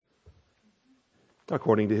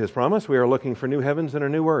According to his promise, we are looking for new heavens and a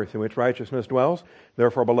new earth in which righteousness dwells.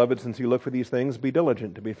 Therefore, beloved, since you look for these things, be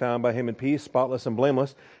diligent to be found by him in peace, spotless and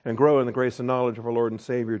blameless, and grow in the grace and knowledge of our Lord and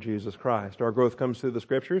Savior, Jesus Christ. Our growth comes through the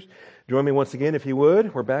Scriptures. Join me once again, if you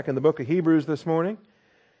would. We're back in the book of Hebrews this morning.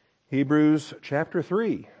 Hebrews chapter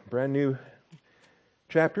 3, brand new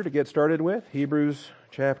chapter to get started with. Hebrews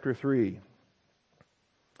chapter 3.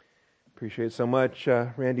 Appreciate so much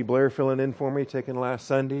Randy Blair filling in for me, taking last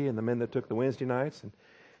Sunday, and the men that took the Wednesday nights. And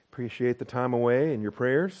appreciate the time away and your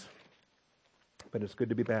prayers. But it's good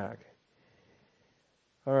to be back.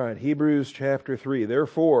 All right, Hebrews chapter 3.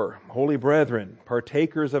 Therefore, holy brethren,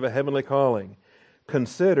 partakers of a heavenly calling,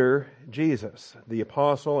 consider Jesus, the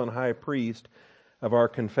apostle and high priest of our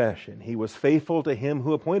confession. He was faithful to him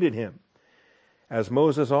who appointed him, as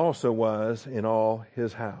Moses also was in all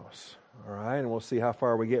his house. All right, and we'll see how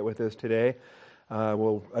far we get with this today.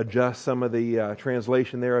 We'll adjust some of the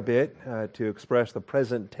translation there a bit to express the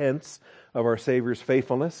present tense of our Savior's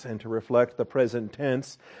faithfulness and to reflect the present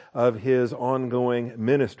tense of his ongoing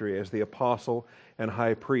ministry as the apostle and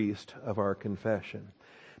high priest of our confession.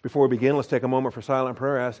 Before we begin, let's take a moment for silent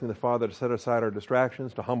prayer, asking the Father to set aside our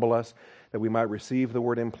distractions, to humble us, that we might receive the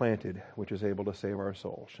word implanted, which is able to save our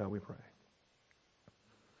souls. Shall we pray?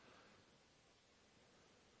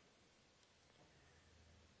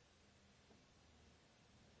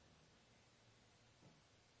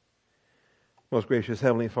 Most gracious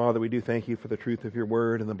Heavenly Father, we do thank you for the truth of your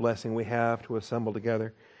word and the blessing we have to assemble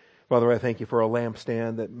together. Father, I thank you for a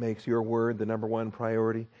lampstand that makes your word the number one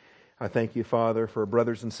priority. I thank you, Father, for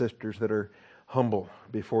brothers and sisters that are humble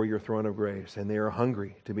before your throne of grace, and they are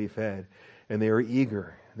hungry to be fed, and they are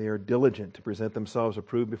eager, they are diligent to present themselves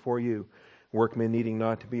approved before you, workmen needing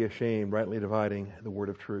not to be ashamed, rightly dividing the word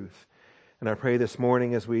of truth. And I pray this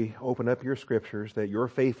morning as we open up your scriptures that your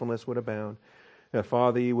faithfulness would abound. That,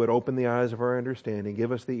 Father, you would open the eyes of our understanding,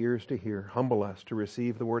 give us the ears to hear, humble us to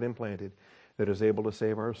receive the word implanted that is able to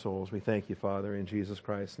save our souls. We thank you, Father, in Jesus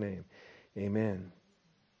Christ's name. Amen.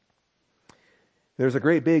 There's a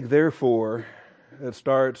great big therefore that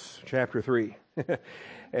starts chapter 3.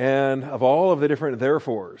 And of all of the different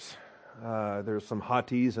therefores, there's some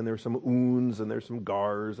hatis and there's some uns and there's some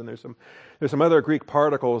gars and there's some other Greek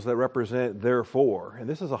particles that represent therefore. And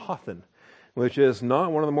this is a hothen, which is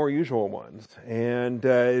not one of the more usual ones. And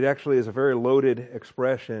it actually is a very loaded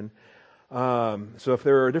expression. So if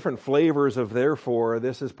there are different flavors of therefore,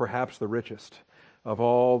 this is perhaps the richest of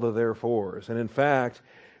all the therefores. And in fact,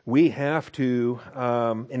 we have to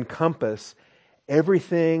encompass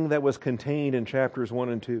everything that was contained in chapters 1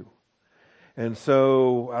 and 2. And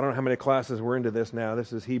so, I don't know how many classes we're into this now.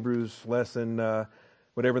 This is Hebrews lesson,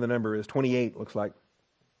 whatever the number is, 28 looks like.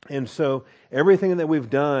 And so everything that we've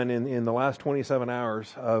done in the last 27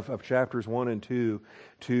 hours of chapters 1 and 2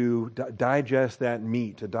 to digest that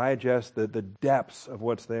meat, to digest the depths of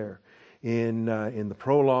what's there in the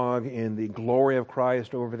prologue, in the glory of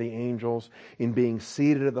Christ over the angels, in being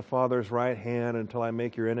seated at the Father's right hand until I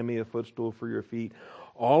make your enemy a footstool for your feet.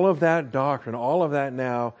 All of that doctrine, all of that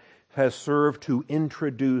now has served to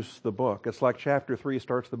introduce the book. It's like chapter 3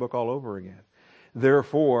 starts the book all over again.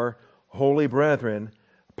 Therefore, holy brethren,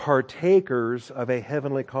 partakers of a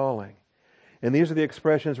heavenly calling. And these are the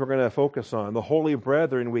expressions we're going to focus on. The holy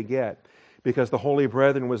brethren we get, because the holy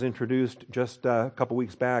brethren was introduced just a couple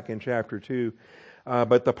weeks back in chapter 2.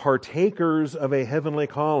 But the partakers of a heavenly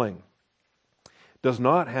calling does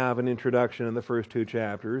not have an introduction in the first 2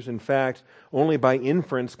 chapters. In fact, only by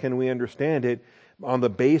inference can we understand it. On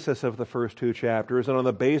the basis of the first 2 chapters and on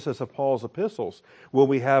the basis of Paul's epistles will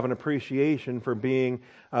we have an appreciation for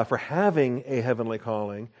for having a heavenly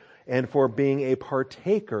calling and for being a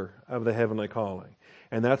partaker of the heavenly calling.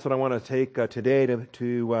 And that's what I want to take today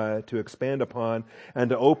to expand upon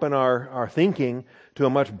and to open our thinking to a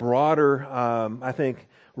much broader, I think,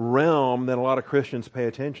 realm than a lot of Christians pay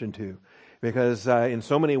attention to. Because in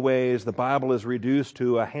so many ways, the Bible is reduced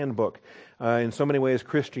to a handbook. In so many ways,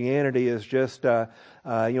 Christianity is just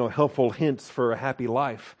helpful hints for a happy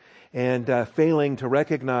life. And failing to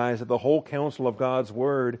recognize that the whole counsel of God's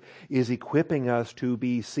Word is equipping us to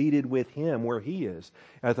be seated with Him where He is,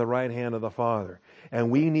 at the right hand of the Father. And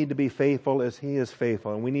we need to be faithful as He is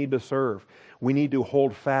faithful. And we need to serve. We need to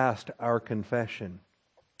hold fast our confession.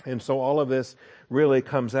 And so all of this really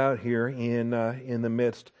comes out here in the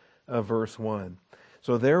midst of verse 1.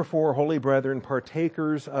 So therefore, holy brethren,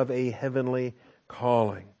 partakers of a heavenly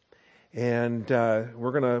calling. And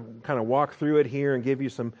we're going to kind of walk through it here and give you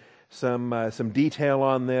some some detail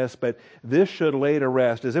on this, but this should lay to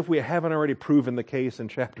rest, as if we haven't already proven the case in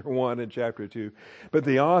chapter 1 and chapter 2. But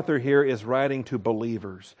the author here is writing to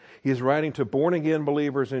believers. He's writing to born-again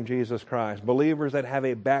believers in Jesus Christ, believers that have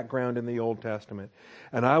a background in the Old Testament.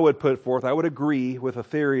 And I would agree with the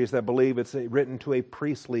theories that believe it's written to a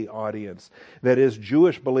priestly audience, that is,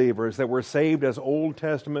 Jewish believers that were saved as Old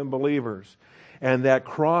Testament believers, and that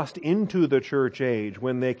crossed into the church age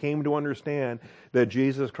when they came to understand that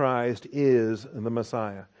Jesus Christ is the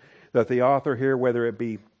Messiah. That the author here, whether it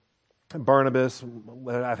be Barnabas,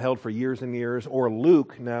 that I've held for years and years, or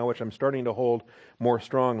Luke now, which I'm starting to hold more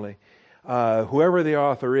strongly, whoever the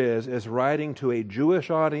author is writing to a Jewish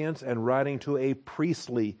audience and writing to a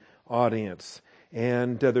priestly audience.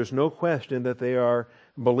 And there's no question that they are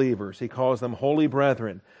believers. He calls them holy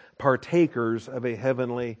brethren, partakers of a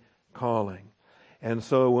heavenly calling. And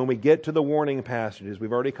so when we get to the warning passages,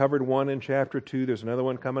 we've already covered one in chapter 2. There's another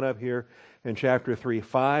one coming up here in chapter 3.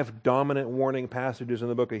 5 dominant warning passages in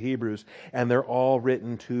the book of Hebrews, and they're all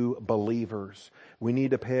written to believers. We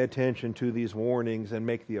need to pay attention to these warnings and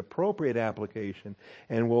make the appropriate application,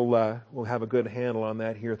 and we'll have a good handle on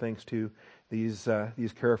that here thanks to these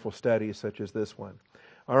careful studies such as this one.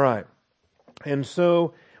 All right. And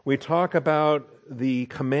so we talk about the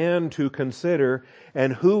command to consider,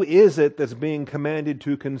 and who is it that's being commanded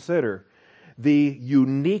to consider? The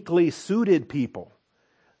uniquely suited people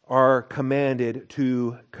are commanded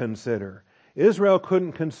to consider. Israel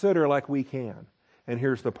couldn't consider like we can. And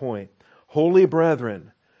here's the point. Holy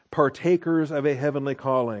brethren, partakers of a heavenly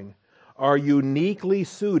calling, are uniquely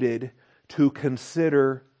suited to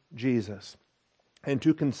consider Jesus and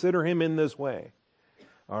to consider Him in this way.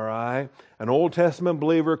 All right? An Old Testament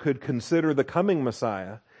believer could consider the coming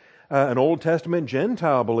Messiah. An Old Testament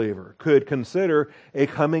Gentile believer could consider a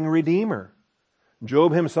coming Redeemer.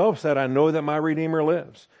 Job himself said, I know that my Redeemer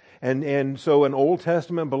lives. And so an Old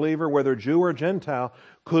Testament believer, whether Jew or Gentile,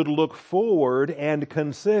 could look forward and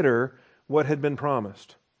consider what had been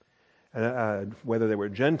promised. Whether they were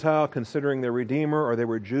Gentile, considering their Redeemer, or they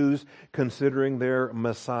were Jews, considering their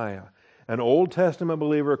Messiah. An Old Testament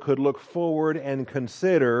believer could look forward and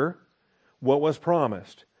consider what was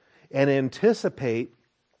promised and anticipate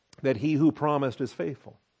that He who promised is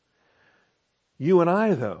faithful. You and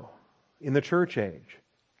I, though, in the church age,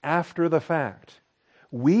 after the fact,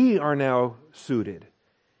 we are now suited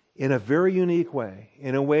in a very unique way,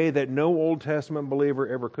 in a way that no Old Testament believer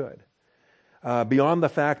ever could. Beyond the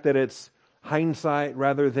fact that it's hindsight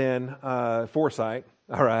rather than foresight,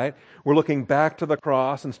 all right? We're looking back to the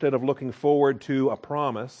cross instead of looking forward to a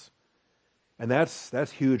promise. And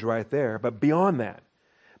that's huge right there. But beyond that,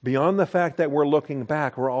 beyond the fact that we're looking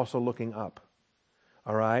back, we're also looking up.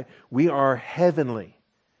 All right? We are heavenly.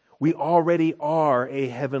 We already are a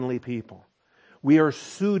heavenly people. We are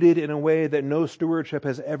suited in a way that no stewardship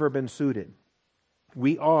has ever been suited.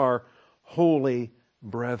 We are holy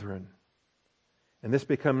brethren. And this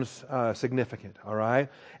becomes significant, all right?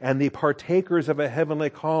 And the partakers of a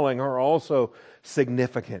heavenly calling are also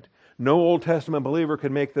significant. No Old Testament believer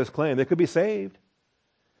could make this claim. They could be saved.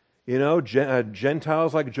 You know,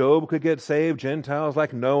 Gentiles like Job could get saved. Gentiles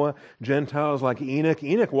like Noah. Gentiles like Enoch.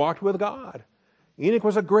 Enoch walked with God. Enoch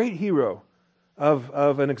was a great hero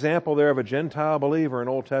of an example there of a Gentile believer in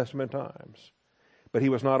Old Testament times. But he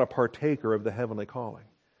was not a partaker of the heavenly calling,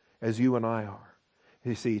 as you and I are.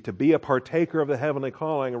 You see, to be a partaker of the heavenly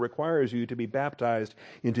calling requires you to be baptized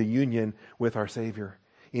into union with our Savior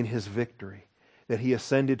in His victory, that He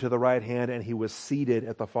ascended to the right hand and He was seated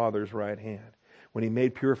at the Father's right hand. When He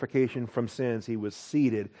made purification from sins, He was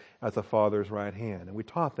seated at the Father's right hand. And we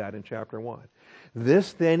taught that in chapter 1.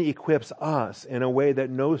 This then equips us in a way that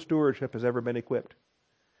no stewardship has ever been equipped.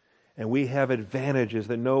 And we have advantages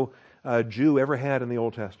that no Jew ever had in the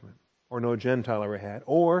Old Testament, or no Gentile ever had,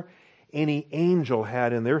 or any angel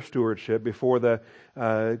had in their stewardship before the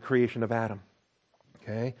creation of Adam.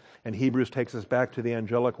 Okay? And Hebrews takes us back to the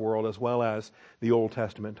angelic world as well as the Old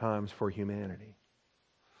Testament times for humanity.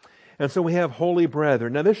 And so we have holy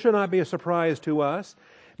brethren. Now this should not be a surprise to us,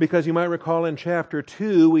 because you might recall in chapter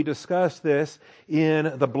 2 we discussed this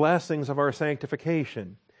in the blessings of our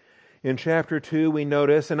sanctification. In chapter 2 we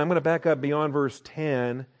notice, and I'm going to back up beyond verse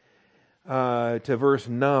 10 to verse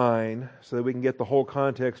 9 so that we can get the whole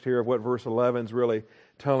context here of what verse 11 is really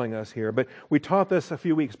telling us here. But we taught this a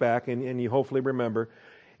few weeks back, and you hopefully remember.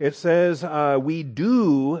 It says, we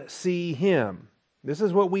do see Him. This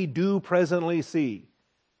is what we do presently see.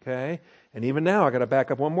 Okay? And even now, I got to back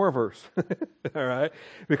up one more verse. All right?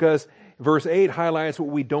 Because verse 8 highlights what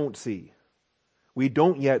we don't see. We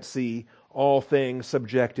don't yet see all things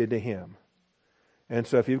subjected to Him. And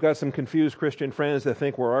so if you've got some confused Christian friends that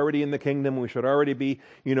think we're already in the kingdom, we should already be,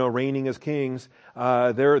 reigning as kings,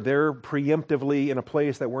 they're preemptively in a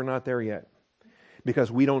place that we're not there yet because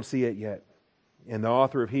we don't see it yet. And the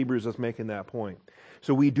author of Hebrews is making that point.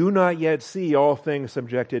 So we do not yet see all things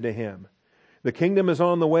subjected to him. The kingdom is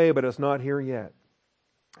on the way, but it's not here yet.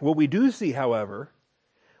 What we do see, however,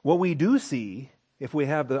 if we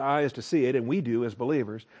have the eyes to see it, and we do as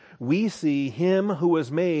believers, we see him who was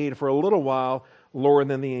made for a little while lower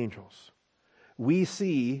than the angels. We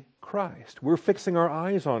see Christ. We're fixing our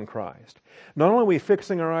eyes on Christ. Not only are we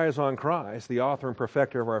fixing our eyes on Christ, the author and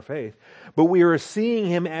perfecter of our faith, but we are seeing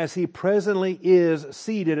him as he presently is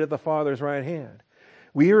seated at the Father's right hand.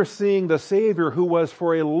 We are seeing the Savior who was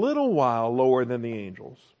for a little while lower than the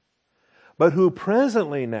angels, but who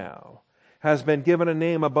presently now has been given a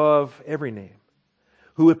name above every name,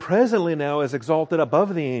 who presently now is exalted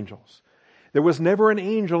above the angels. There was never an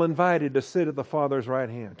angel invited to sit at the Father's right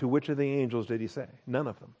hand. To which of the angels did he say? None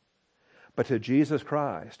of them. But to Jesus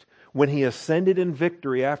Christ, when he ascended in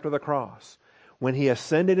victory after the cross, when he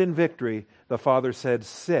ascended in victory, the Father said,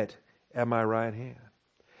 sit at my right hand.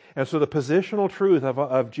 And so the positional truth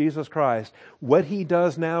of Jesus Christ, what he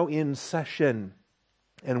does now in session,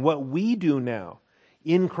 and what we do now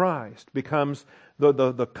in Christ becomes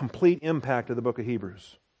the complete impact of the book of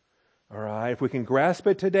Hebrews. All right, if we can grasp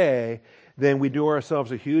it today, then we do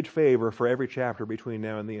ourselves a huge favor for every chapter between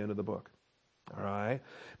now and the end of the book. All right,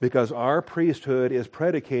 because our priesthood is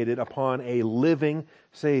predicated upon a living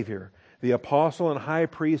Savior, the apostle and high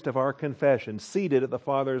priest of our confession, seated at the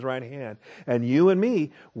Father's right hand. And you and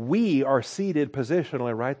me, we are seated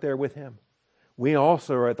positionally right there with him. We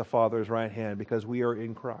also are at the Father's right hand because we are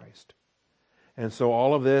in Christ. And so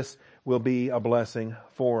all of this will be a blessing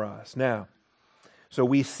for us. Now, so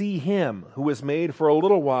we see him who was made for a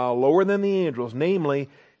little while lower than the angels, namely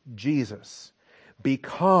Jesus,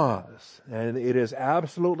 because, and it is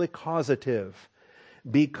absolutely causative,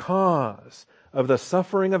 because of the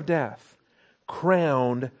suffering of death,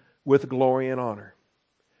 crowned with glory and honor.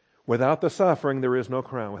 Without the suffering, there is no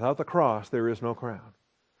crown. Without the cross, there is no crown.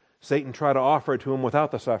 Satan tried to offer it to him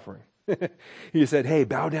without the suffering. He said, hey,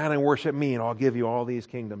 bow down and worship me, and I'll give you all these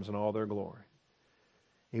kingdoms and all their glory.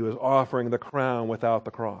 He was offering the crown without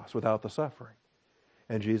the cross, without the suffering.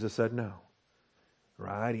 And Jesus said no.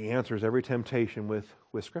 Right? He answers every temptation with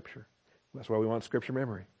Scripture. That's why we want Scripture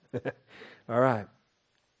memory. All right.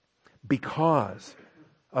 Because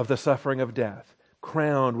of the suffering of death,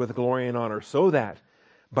 crowned with glory and honor, so that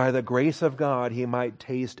by the grace of God he might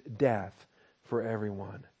taste death for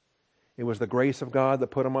everyone. It was the grace of God that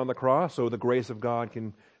put him on the cross, so the grace of God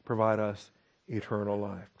can provide us eternal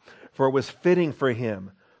life. For it was fitting for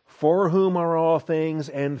him, for whom are all things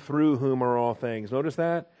and through whom are all things. Notice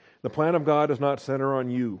that? The plan of God does not center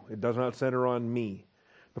on you. It does not center on me.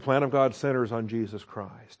 The plan of God centers on Jesus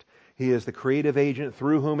Christ. He is the creative agent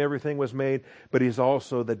through whom everything was made, but he's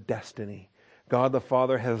also the destiny. God the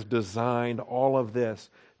Father has designed all of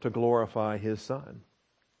this to glorify his Son.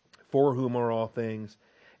 For whom are all things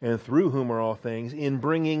and through whom are all things, in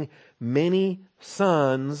bringing many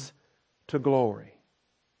sons to glory.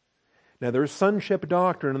 Now there's sonship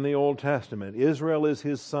doctrine in the Old Testament. Israel is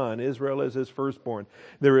his son. Israel is his firstborn.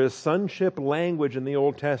 There is sonship language in the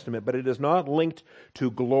Old Testament, but it is not linked to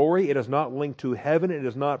glory. It is not linked to heaven. It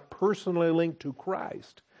is not personally linked to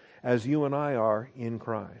Christ, as you and I are in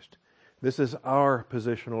Christ. This is our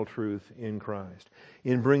positional truth in Christ,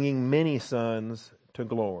 in bringing many sons to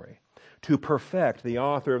glory, to perfect the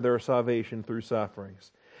author of their salvation through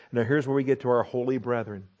sufferings. Now here's where we get to our holy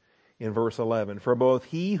brethren in verse 11. For both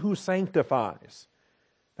he who sanctifies,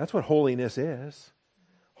 that's what holiness is.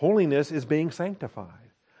 Holiness is being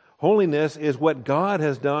sanctified. Holiness is what God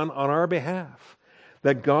has done on our behalf,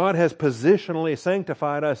 that God has positionally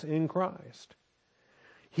sanctified us in Christ.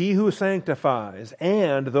 He who sanctifies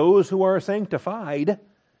and those who are sanctified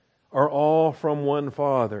are all from one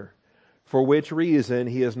Father, for which reason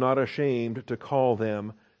he is not ashamed to call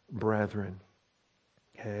them brethren.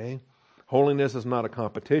 Okay? Holiness is not a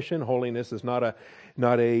competition. Holiness is not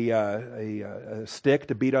a stick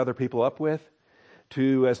to beat other people up with.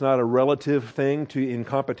 It's not a relative thing in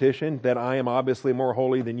competition that I am obviously more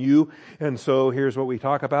holy than you, and so here's what we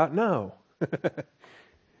talk about. No.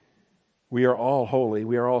 We are all holy.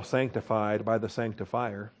 We are all sanctified by the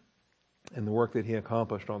sanctifier and the work that he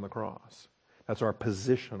accomplished on the cross. That's our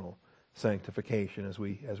positional sanctification as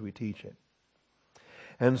we teach it.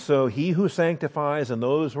 And so he who sanctifies and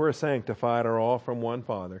those who are sanctified are all from one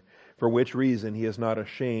Father, for which reason he is not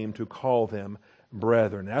ashamed to call them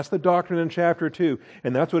brethren. That's the doctrine in chapter 2,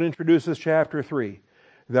 and that's what introduces chapter 3.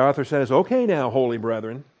 The author says, okay now, holy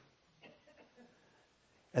brethren,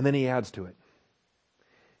 And then he adds to it.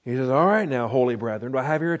 He says, all right now, holy brethren, do I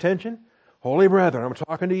have your attention? Holy brethren, I'm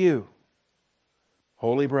talking to you.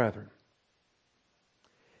 Holy brethren.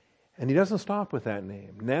 And he doesn't stop with that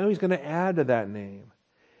name. Now he's going to add to that name.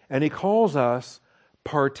 And he calls us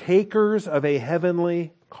partakers of a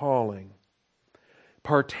heavenly calling.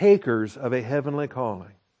 Partakers of a heavenly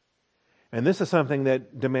calling. And this is something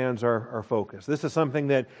that demands our focus. This is something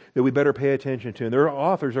that we better pay attention to. And there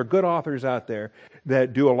are good authors out there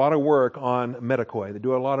that do a lot of work on metakoy, that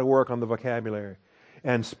do a lot of work on the vocabulary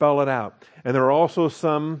and spell it out. And there are also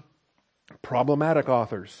some problematic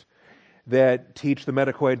authors that teach the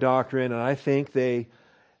metakoy doctrine, and I think they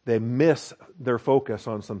miss their focus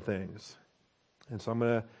on some things. And so I'm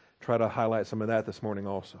going to try to highlight some of that this morning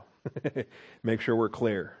also. Make sure we're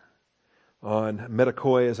clear on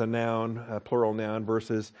metakoy as a noun, a plural noun,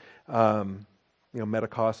 versus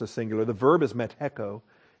metakos as singular. The verb is meteko,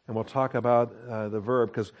 and we'll talk about the verb,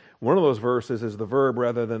 because one of those verses is the verb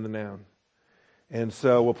rather than the noun. And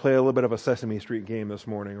so we'll play a little bit of a Sesame Street game this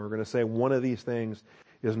morning. We're going to say one of these things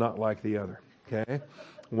is not like the other. Okay?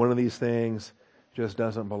 One of these things just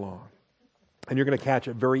doesn't belong. And you're going to catch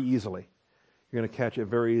it very easily. You're going to catch it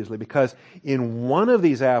very easily, because in one of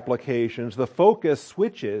these applications, the focus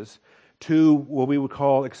switches to what we would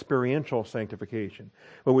call experiential sanctification,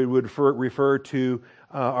 what we would refer to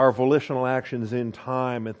our volitional actions in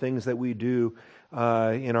time and things that we do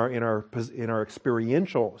in our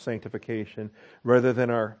experiential sanctification rather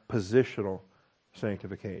than our positional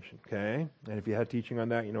sanctification. Okay, and if you had teaching on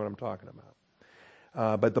that, you know what I'm talking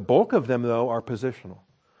about. But the bulk of them, though, are positional.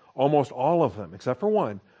 Almost all of them, except for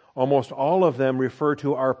one. Almost all of them refer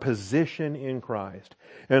to our position in Christ.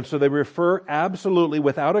 And so they refer absolutely,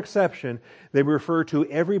 without exception, they refer to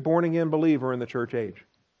every born-again believer in the church age.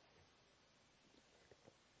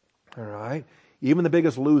 All right? Even the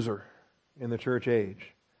biggest loser in the church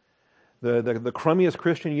age. The crummiest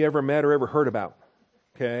Christian you ever met or ever heard about.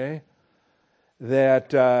 Okay?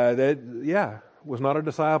 That was not a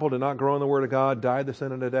disciple, did not grow in the Word of God, died the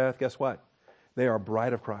sin unto death. Guess what? They are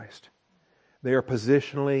bride of Christ. They are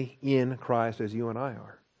positionally in Christ as you and I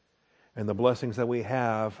are. And the blessings that we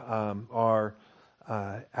have are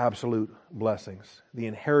absolute blessings. The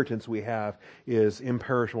inheritance we have is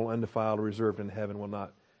imperishable, undefiled, reserved in heaven, will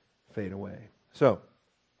not fade away. So,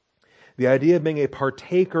 the idea of being a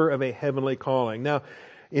partaker of a heavenly calling. Now,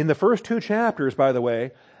 in the first 2 chapters, by the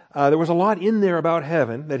way, there was a lot in there about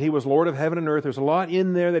heaven, that He was Lord of heaven and earth. There's a lot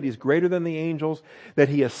in there that He's greater than the angels, that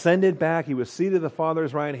He ascended back, He was seated at the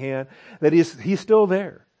Father's right hand, that He's still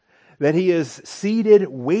there, that He is seated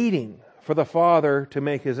waiting for the Father to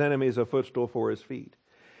make His enemies a footstool for His feet.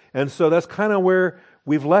 And so that's kind of where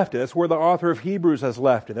we've left it. That's where the author of Hebrews has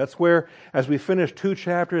left it. That's where, as we finish 2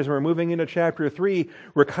 chapters and we're moving into chapter 3,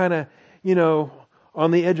 we're kind of,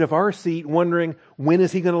 on the edge of our seat wondering, when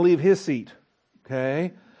is He going to leave His seat?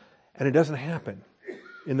 Okay? And it doesn't happen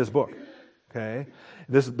in this book. Okay?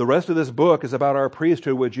 The rest of this book is about our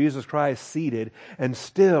priesthood with Jesus Christ seated and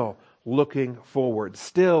still looking forward,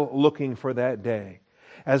 still looking for that day.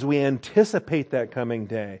 As we anticipate that coming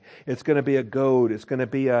day, it's going to be a goad, it's going to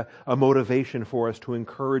be a motivation for us to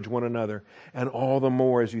encourage one another, and all the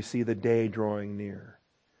more as you see the day drawing near.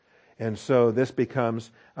 And so this becomes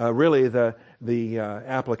really the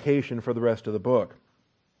application for the rest of the book.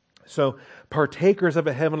 So, partakers of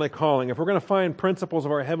a heavenly calling. If we're going to find principles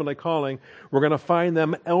of our heavenly calling, we're going to find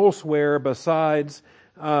them elsewhere besides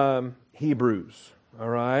Hebrews. All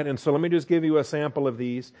right? And so let me just give you a sample of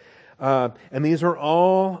these. And these are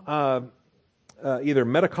all either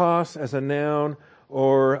metakos as a noun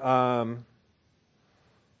or...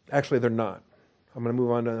 actually, they're not. I'm going to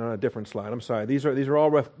move on to a different slide. I'm sorry. These are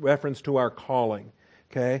all reference to our calling.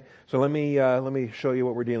 Okay, so let me show you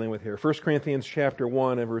what we're dealing with here. 1 Corinthians chapter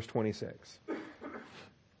 1 and verse 26.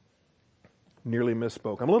 Nearly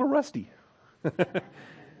misspoke. I'm a little rusty.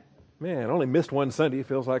 Man, I only missed one Sunday. It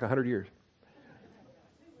feels like 100 years.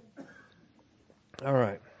 All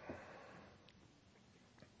right.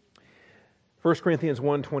 1 Corinthians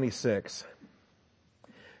 1:26.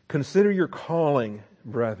 Consider your calling,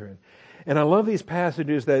 brethren. And I love these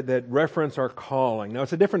passages that reference our calling. Now,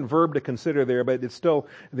 it's a different verb to consider there, but it's still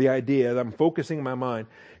the idea that I'm focusing my mind.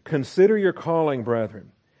 Consider your calling,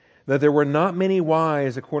 brethren, that there were not many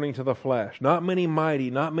wise according to the flesh, not many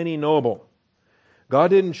mighty, not many noble. God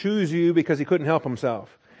didn't choose you because He couldn't help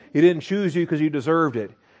Himself. He didn't choose you because you deserved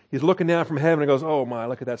it. He's looking down from heaven and goes, oh my,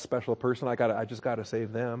 look at that special person. I just got to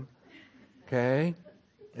save them. Okay?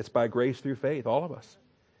 It's by grace through faith, all of us.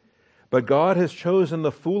 But God has chosen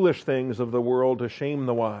the foolish things of the world to shame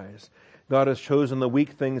the wise. God has chosen the weak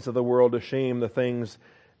things of the world to shame the things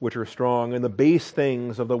which are strong, and the base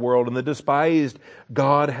things of the world, and the despised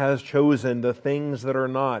God has chosen, the things that are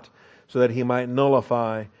not, so that he might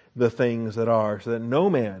nullify the things that are, so that no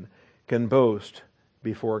man can boast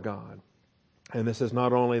before God. And this is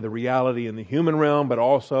not only the reality in the human realm, but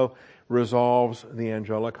also resolves the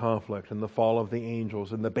angelic conflict and the fall of the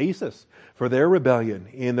angels and the basis for their rebellion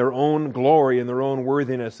in their own glory, in their own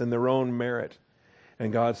worthiness, in their own merit.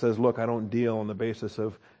 And God says, look, I don't deal on the basis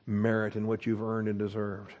of merit and what you've earned and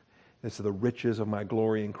deserved. It's the riches of my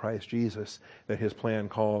glory in Christ Jesus that his plan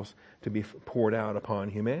calls to be poured out upon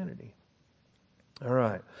humanity. All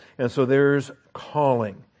right. And so there's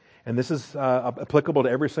calling. And this is applicable to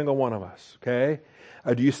every single one of us. Okay?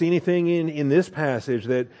 Do you see anything in this passage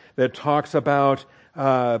that talks about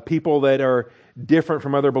people that are different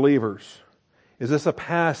from other believers? Is this a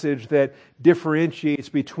passage that differentiates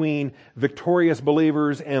between victorious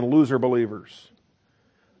believers and loser believers?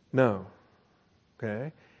 No.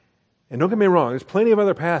 Okay? And don't get me wrong, there's plenty of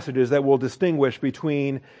other passages that will distinguish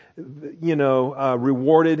between,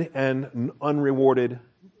 rewarded and unrewarded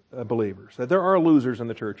believers. That there are losers in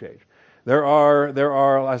the church age. There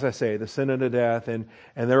are, as I say, the sin unto death, and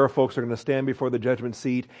there are folks that are going to stand before the judgment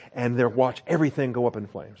seat and they'll watch everything go up in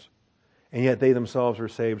flames. And yet they themselves are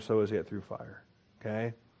saved so as yet through fire.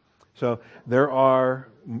 Okay? So there are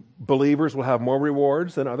believers will have more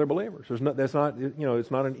rewards than other believers. It's not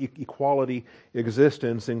an equality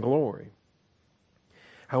existence in glory.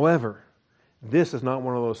 However, this is not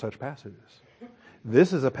one of those such passages.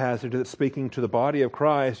 This is a passage that's speaking to the body of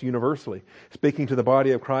Christ universally, speaking to the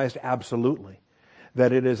body of Christ absolutely,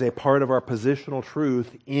 that it is a part of our positional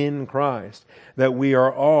truth in Christ, that we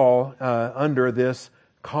are all under this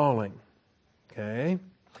calling. Okay?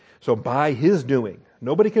 So by his doing,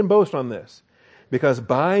 nobody can boast on this, because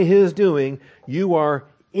by his doing, you are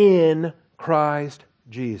in Christ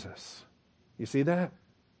Jesus. You see that?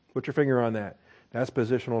 Put your finger on that. That's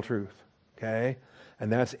positional truth. Okay?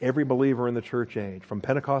 And that's every believer in the church age, from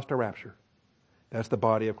Pentecost to rapture. That's the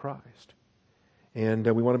body of Christ. And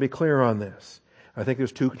we want to be clear on this. I think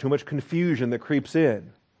there's too much confusion that creeps in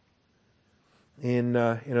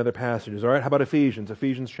other passages. All right, how about Ephesians?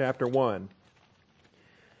 Ephesians chapter 1.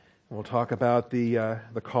 We'll talk about the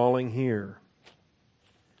calling here.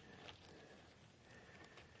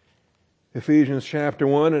 Ephesians chapter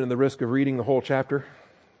 1, and at the risk of reading the whole chapter,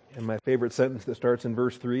 and my favorite sentence that starts in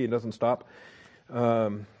verse 3 and doesn't stop.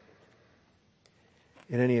 In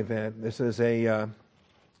any event, this is a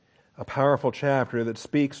powerful chapter that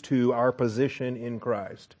speaks to our position in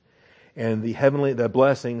Christ and the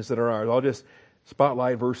blessings that are ours. I'll just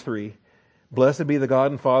spotlight verse 3. Blessed be the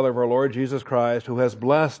God and Father of our Lord Jesus Christ, who has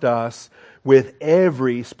blessed us with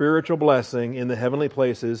every spiritual blessing in the heavenly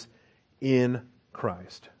places in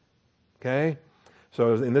Christ. Okay?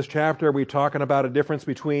 So in this chapter, are we talking about a difference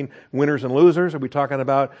between winners and losers? Are we talking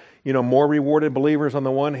about, more rewarded believers on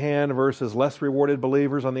the one hand versus less rewarded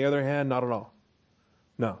believers on the other hand? Not at all.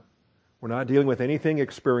 No. We're not dealing with anything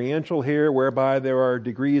experiential here whereby there are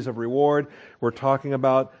degrees of reward. We're talking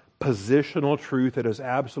about positional truth that is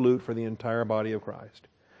absolute for the entire body of Christ.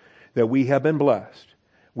 That we have been blessed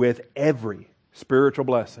with every spiritual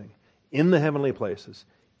blessing in the heavenly places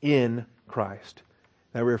in Christ.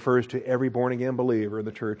 That refers to every born-again believer in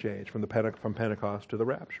the church age, from Pentecost to the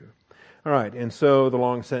rapture. All right, and so the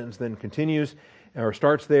long sentence then continues, or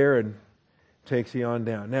starts there and takes you on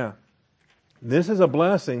down. Now, this is a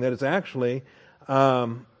blessing that is actually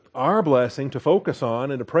our blessing to focus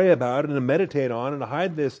on and to pray about and to meditate on and to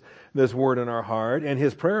hide this word in our heart. And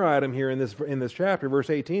his prayer item here in this chapter, verse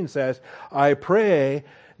 18 says, I pray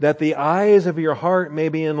that the eyes of your heart may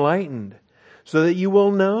be enlightened, so that you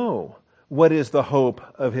will know what is the hope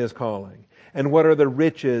of his calling, and what are the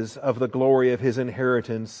riches of the glory of his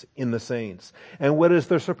inheritance in the saints, and what is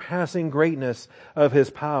the surpassing greatness of his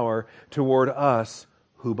power toward us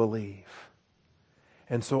who believe.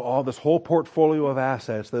 And so all this whole portfolio of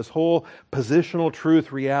assets, this whole positional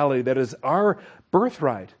truth reality that is our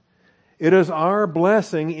birthright, it is our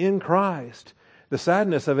blessing in Christ. The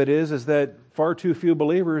sadness of it is that far too few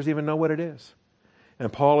believers even know what it is.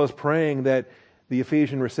 And Paul is praying that the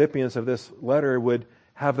Ephesian recipients of this letter would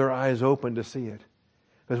have their eyes open to see it.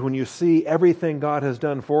 Because when you see everything God has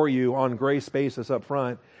done for you on grace basis up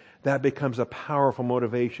front, that becomes a powerful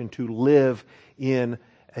motivation to live in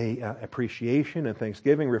appreciation and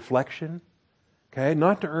thanksgiving, reflection. Okay,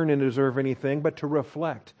 not to earn and deserve anything, but to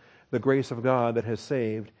reflect the grace of God that has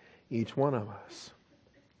saved each one of us.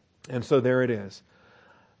 And so there it is,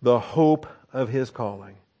 the hope of his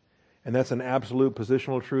calling. And that's an absolute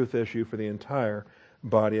positional truth issue for the entire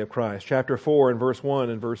body of Christ. Chapter 4 and verse 1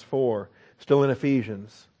 and verse 4, still in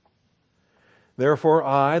Ephesians. Therefore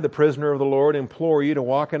I, the prisoner of the Lord, implore you to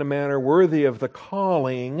walk in a manner worthy of the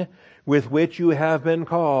calling with which you have been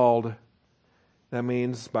called. That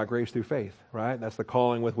means by grace through faith, right? That's the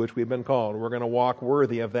calling with which we've been called. We're going to walk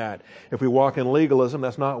worthy of that. If we walk in legalism,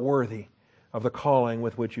 that's not worthy of the calling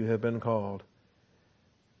with which you have been called.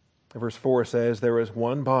 Verse 4 says, there is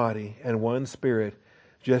one body and one Spirit,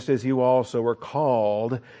 just as you also were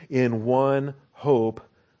called in one hope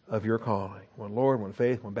of your calling. One Lord, one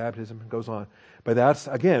faith, one baptism, it goes on. But that's,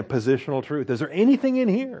 again, positional truth. Is there anything in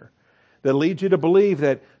here that leads you to believe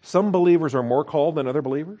that some believers are more called than other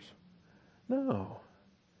believers? No.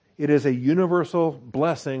 It is a universal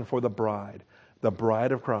blessing for the bride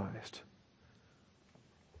of Christ.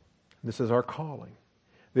 This is our calling.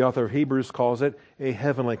 The author of Hebrews calls it a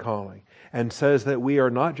heavenly calling and says that we are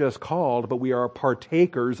not just called, but we are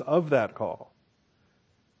partakers of that call.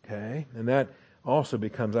 Okay? And that also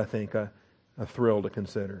becomes, I think, a thrill to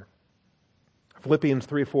consider. Philippians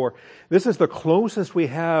 3:4. This is the closest we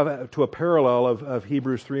have to a parallel of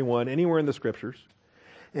Hebrews 3:1 anywhere in the Scriptures.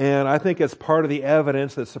 And I think it's part of the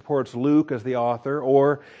evidence that supports Luke as the author,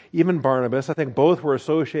 or even Barnabas. I think both were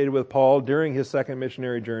associated with Paul during his second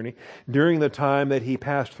missionary journey, during the time that he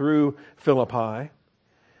passed through Philippi.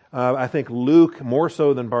 I think Luke more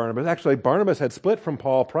so than Barnabas. Actually, Barnabas had split from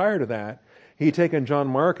Paul prior to that. He'd taken John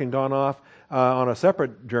Mark and gone off on a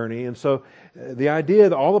separate journey. And so the idea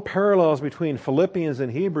that all the parallels between Philippians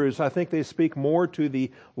and Hebrews, I think they speak more to the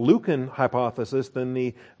Lucan hypothesis than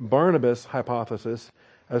the Barnabas hypothesis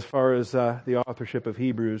as far as the authorship of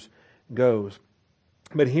Hebrews goes.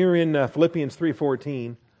 But here in Philippians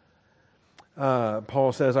 3:14,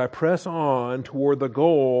 Paul says, I press on toward the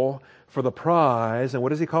goal for the prize, and what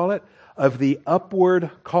does he call it? Of the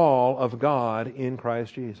upward call of God in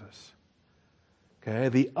Christ Jesus. Okay,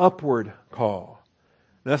 the upward call.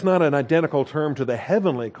 That's not an identical term to the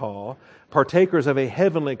heavenly call, partakers of a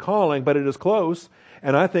heavenly calling, but it is close,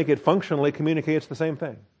 and I think it functionally communicates the same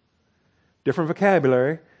thing. Different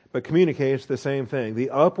vocabulary, but communicates the same thing. The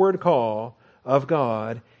upward call of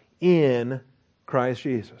God in Christ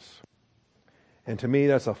Jesus. And to me,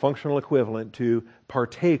 that's a functional equivalent to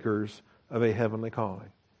partakers of a heavenly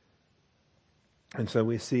calling. And so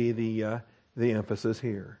we see the emphasis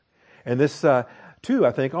here. And this, too,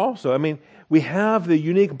 I think also, we have the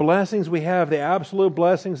unique blessings, we have the absolute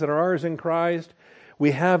blessings that are ours in Christ,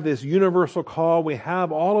 we have this universal call, we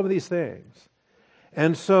have all of these things.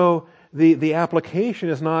 And so the application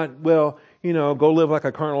is not, go live like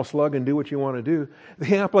a carnal slug and do what you want to do.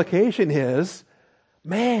 The application is,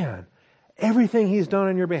 man, everything He's done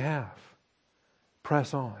on your behalf,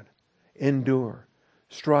 press on, endure,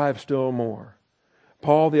 strive still more.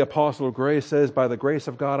 Paul, the apostle of grace, says, by the grace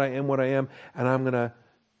of God I am what I am, and I'm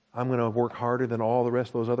going to work harder than all the rest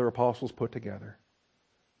of those other apostles put together.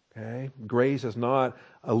 Okay? Grace is not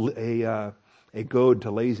a goad to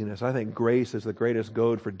laziness. I think grace is the greatest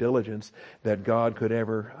goad for diligence that God could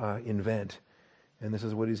ever invent. And this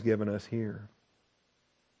is what He's given us here.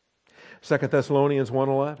 2 Thessalonians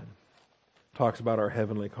 1:11 talks about our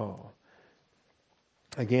heavenly call.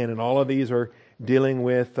 Again, and all of these are dealing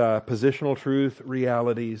with positional truth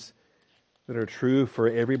realities that are true for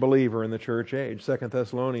every believer in the church age. 2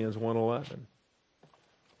 Thessalonians 1:11.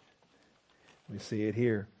 We see it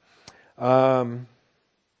here.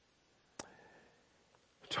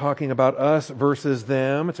 Talking about us versus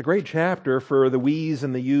them. It's a great chapter for the we's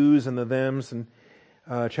and the you's and the thems. And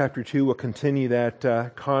chapter 2 will continue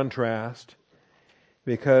that contrast,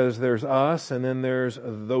 because there's us and then there's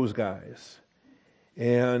those guys.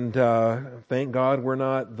 And thank God we're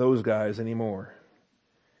not those guys anymore,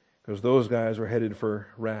 because those guys are headed for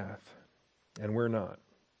wrath, and we're not.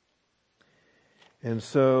 And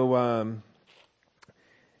so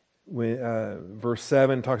verse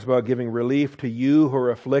 7 talks about giving relief to you who are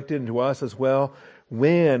afflicted, and to us as well,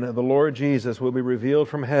 when the Lord Jesus will be revealed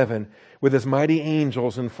from heaven with His mighty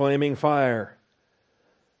angels in flaming fire.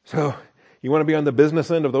 So, you want to be on the business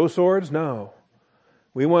end of those swords? No.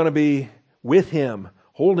 We want to be with Him,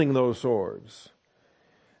 holding those swords,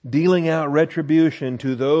 dealing out retribution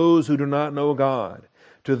to those who do not know God,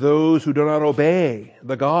 to those who do not obey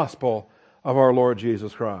the gospel of our Lord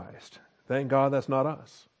Jesus Christ. Thank God that's not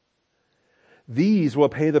us. These will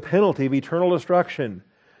pay the penalty of eternal destruction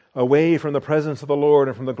away from the presence of the Lord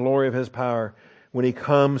and from the glory of His power when He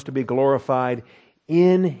comes to be glorified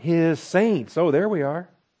in His saints. Oh, there we are.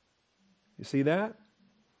 You see that?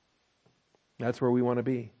 That's where we want to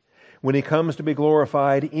be. When He comes to be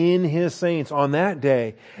glorified in His saints on that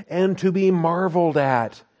day, and to be marveled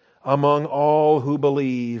at among all who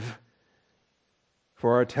believe.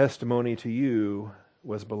 For our testimony to you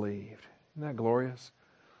was believed. Isn't that glorious?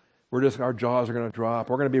 Our jaws are going to drop.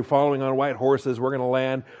 We're going to be following on white horses. We're going to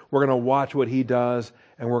land. We're going to watch what He does,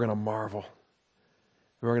 and we're going to marvel.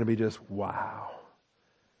 We're going to be just, wow.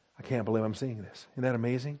 I can't believe I'm seeing this. Isn't that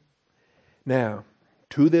amazing? Now,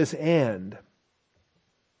 to this end,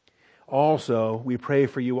 also, we pray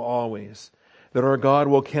for you always, that our God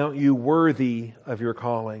will count you worthy of your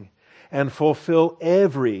calling and fulfill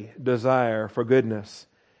every desire for goodness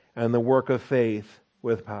and the work of faith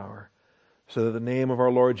with power, so that the name of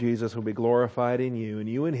our Lord Jesus will be glorified in you, and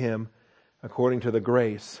you in Him, according to the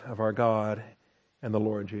grace of our God and the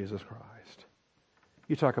Lord Jesus Christ.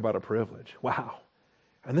 You talk about a privilege. Wow.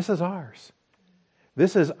 And this is ours.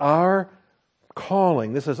 This is our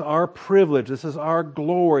calling. This is our privilege. This is our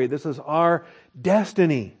glory. This is our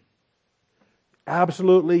destiny.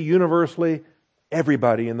 Absolutely, universally,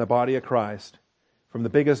 everybody in the body of Christ, from the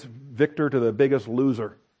biggest victor to the biggest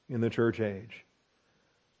loser in the church age,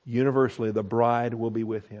 universally, the bride will be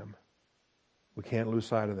with Him. We can't lose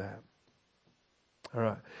sight of that. All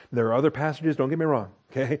right. There are other passages, don't get me wrong,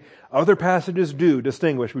 okay? Other passages do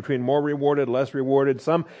distinguish between more rewarded, less rewarded.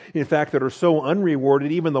 Some, in fact, that are so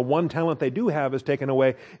unrewarded, even the one talent they do have is taken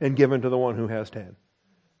away and given to the one who has 10.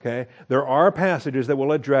 Okay? There are passages that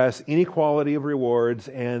will address inequality of rewards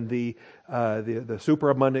and the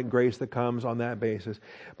superabundant grace that comes on that basis.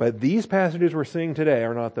 But these passages we're seeing today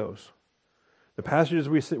are not those. The passages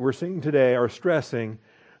we're seeing today are stressing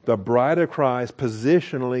the bride of Christ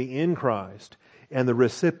positionally in Christ and the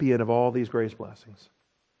recipient of all these grace blessings.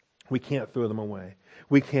 We can't throw them away.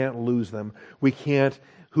 We can't lose them. We can't.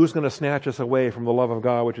 Who's going to snatch us away from the love of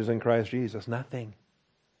God which is in Christ Jesus? Nothing.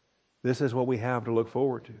 This is what we have to look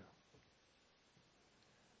forward to.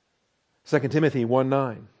 2 Timothy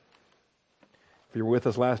 1:9. If you were with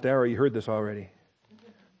us last hour, you heard this already.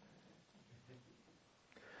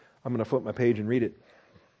 I'm going to flip my page and read it.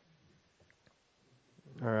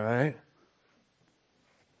 All right.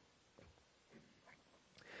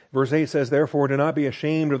 Verse 8 says, "Therefore do not be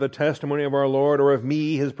ashamed of the testimony of our Lord or of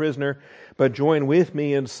me, His prisoner, but join with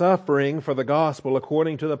me in suffering for the gospel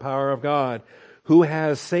according to the power of God, who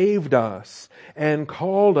has saved us and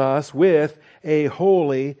called us with a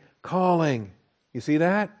holy calling." You see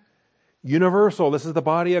that? Universal. This is the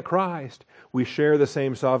body of Christ. We share the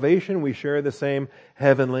same salvation. We share the same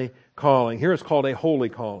heavenly calling. Here it's called a holy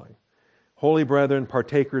calling. Holy brethren,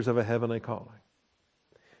 partakers of a heavenly calling.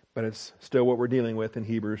 But it's still what we're dealing with in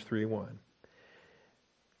Hebrews 3:1.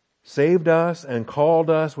 Saved us and called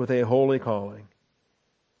us with a holy calling,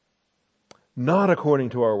 not according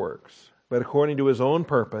to our works, but according to His own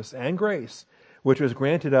purpose and grace, which was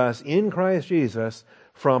granted us in Christ Jesus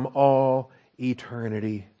from all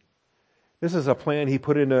eternity. This is a plan He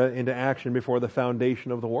put into action before the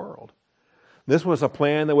foundation of the world. This was a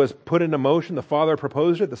plan that was put into motion. The Father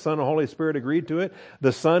proposed it. The Son and Holy Spirit agreed to it.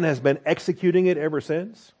 The Son has been executing it ever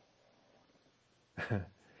since.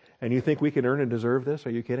 And you think we can earn and deserve this?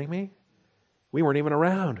 Are you kidding me? We weren't even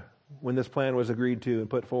around when this plan was agreed to and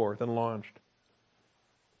put forth and launched.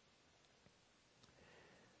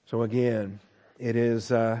 So again, it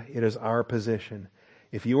is our position.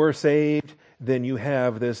 If you are saved, then you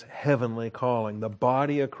have this heavenly calling. The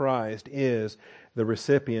body of Christ is the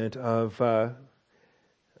recipient of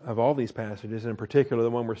all these passages, in particular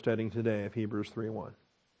the one we're studying today of Hebrews 3:1.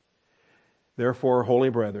 Therefore, holy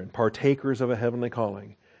brethren, partakers of a heavenly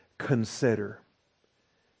calling, consider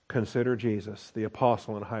Jesus, the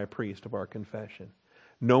apostle and high priest of our confession.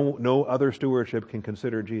 No other stewardship can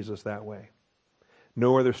consider Jesus that way.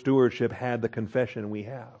 No other stewardship had the confession we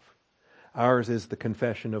have. Ours is the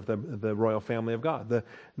confession of the royal family of God,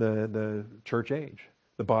 the church age,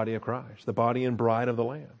 the body of Christ, the body and bride of the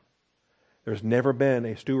Lamb. There's never been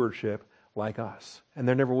a stewardship like us, and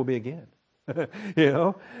there never will be again. You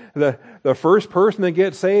know, the first person that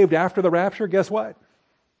gets saved after the rapture, guess what?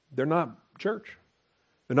 They're not church.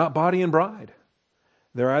 They're not body and bride.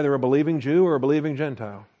 They're either a believing Jew or a believing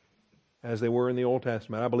Gentile, as they were in the Old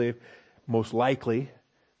Testament. I believe most likely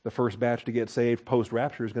the first batch to get saved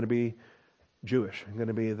post-rapture is going to be Jewish. It's going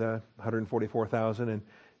to be the 144,000, and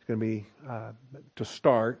it's going to be to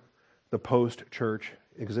start the post-church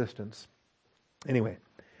existence. Anyway,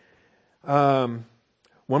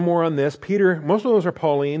 one more on this. Peter, most of those are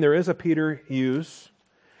Pauline. There is a Peter use,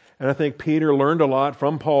 and I think Peter learned a lot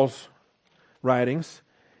from Paul's writings.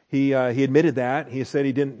 He admitted that. He said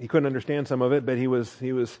he couldn't understand some of it, but he was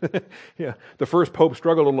yeah. The first pope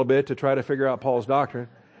struggled a little bit to try to figure out Paul's doctrine.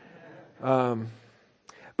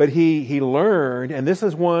 But he learned, and this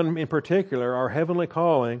is one in particular, our heavenly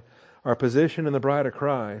calling, our position in the bride of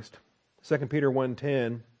Christ. 2 Peter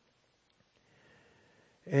 1:10.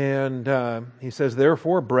 And he says,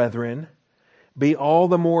 "Therefore, brethren, Be all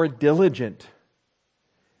the more diligent.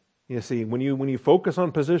 You see, when you focus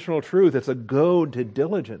on positional truth, it's a goad to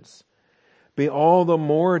diligence. Be all the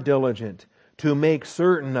more diligent to make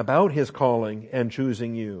certain about His calling and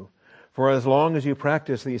choosing you. For as long as you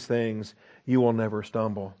practice these things, you will never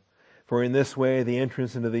stumble. For in this way, the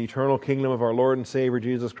entrance into the eternal kingdom of our Lord and Savior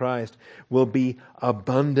Jesus Christ will be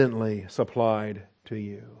abundantly supplied to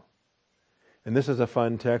you. And this is a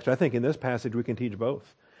fun text. I think in this passage we can teach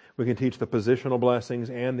both. We can teach the positional blessings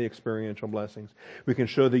and the experiential blessings. We can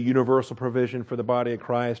show the universal provision for the body of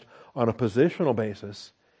Christ on a positional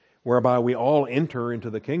basis, whereby we all enter into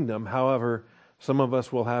the kingdom. However, some of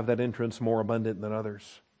us will have that entrance more abundant than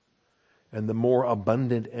others. And the more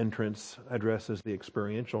abundant entrance addresses the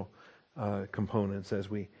experiential components as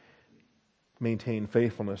we maintain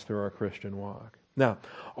faithfulness through our Christian walk. Now,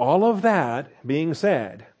 all of that being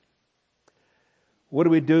said, what do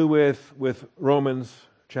we do with Romans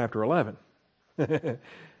chapter 11?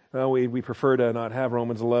 Well, we prefer to not have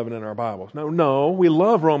Romans 11 in our Bibles. No, we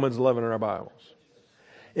love Romans 11 in our Bibles.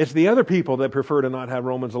 It's the other people that prefer to not have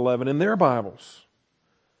Romans 11 in their Bibles.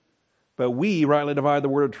 But we rightly divide the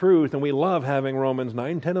word of truth, and we love having Romans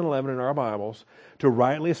 9, 10, and 11 in our Bibles to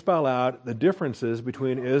rightly spell out the differences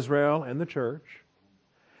between Israel and the church.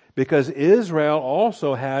 Because Israel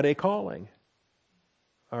also had a calling.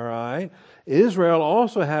 All right? Israel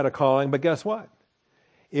also had a calling, but guess what?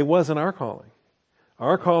 It wasn't our calling.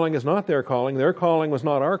 Our calling is not their calling. Their calling was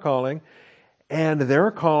not our calling. And their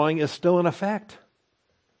calling is still in effect.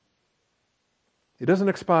 It doesn't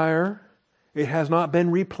expire. It has not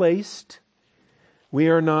been replaced. We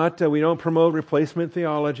don't promote replacement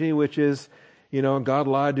theology, which is, God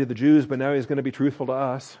lied to the Jews, but now He's going to be truthful to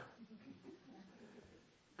us.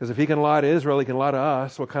 Because if He can lie to Israel, He can lie to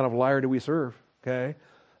us. What kind of liar do we serve? Okay?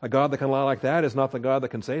 A God that can lie like that is not the God that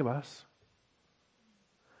can save us.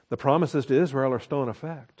 The promises to Israel are still in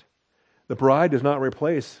effect. The bride does not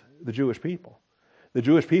replace the Jewish people. The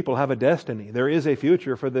Jewish people have a destiny. There is a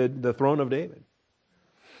future for the throne of David.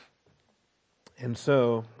 And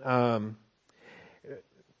so,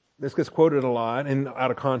 this gets quoted a lot and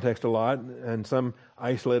out of context a lot, and some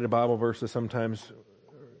isolated Bible verses, sometimes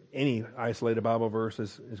any isolated Bible verse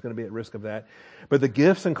is going to be at risk of that. But the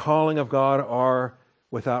gifts and calling of God are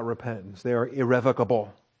without repentance. They are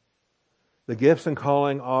irrevocable. The gifts and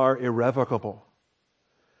calling are irrevocable.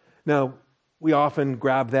 Now, we often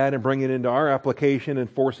grab that and bring it into our application and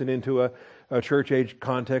force it into a church age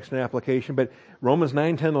context and application. But Romans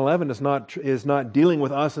 9, 10, 11 is not dealing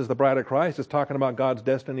with us as the bride of Christ. It's talking about God's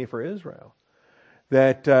destiny for Israel.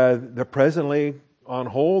 That they're presently on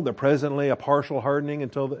hold. They're presently a partial hardening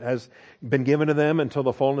until has been given to them until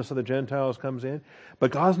the fullness of the Gentiles comes in.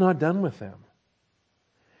 But God's not done with them.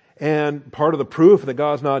 And part of the proof that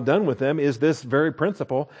God's not done with them is this very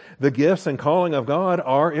principle. The gifts and calling of God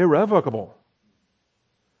are irrevocable.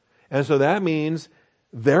 And so that means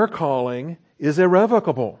their calling is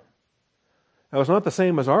irrevocable. Now, it's not the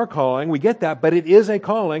same as our calling. We get that, but it is a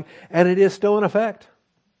calling, and it is still in effect.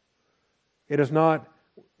 It is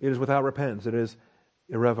without repentance. It is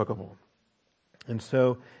irrevocable. And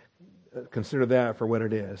so, consider that for what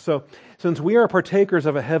it is. So, since we are partakers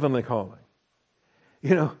of a heavenly calling,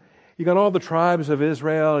 you got all the tribes of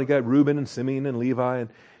Israel. You got Reuben and Simeon and Levi, and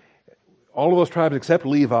all of those tribes except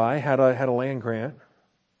Levi had a land grant.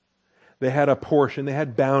 They had a portion. They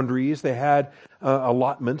had boundaries. They had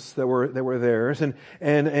allotments that were theirs.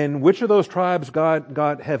 And which of those tribes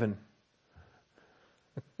got heaven?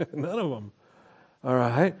 None of them. All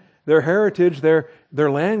right. Their heritage, their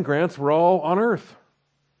land grants were all on earth,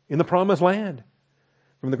 in the promised land.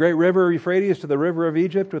 From the great river Euphrates to the river of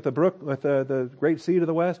Egypt with the brook, with the great sea to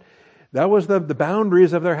the west, that was the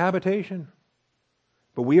boundaries of their habitation.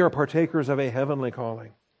 But we are partakers of a heavenly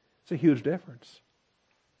calling. It's a huge difference.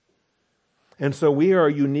 And so we are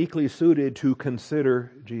uniquely suited to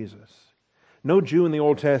consider Jesus. No Jew in the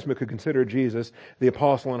Old Testament could consider Jesus the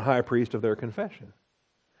apostle and high priest of their confession.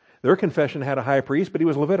 Their confession had a high priest, but he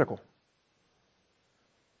was Levitical.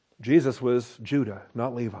 Jesus was Judah,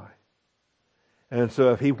 not Levi. And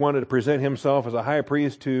so if he wanted to present himself as a high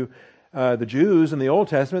priest to the Jews in the Old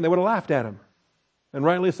Testament, they would have laughed at him. And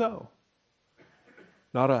rightly so.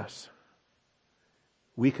 Not us.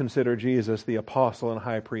 We consider Jesus the apostle and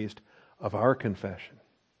high priest of our confession.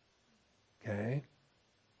 Okay?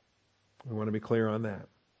 We want to be clear on that.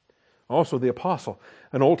 Also, the apostle.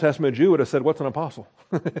 An Old Testament Jew would have said, what's an apostle?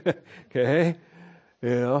 Okay?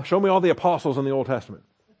 Show me all the apostles in the Old Testament.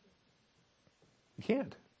 You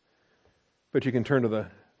can't. But you can turn to the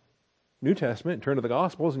New Testament, turn to the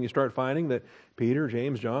Gospels, and you start finding that Peter,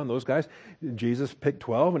 James, John, those guys, Jesus picked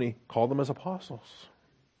 12 and he called them as apostles.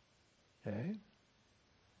 Okay?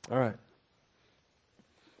 All right.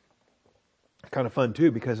 Kind of fun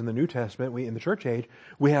too, because in the New Testament, in the church age,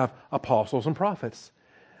 we have apostles and prophets.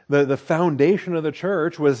 The foundation of the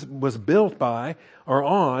church was built by, or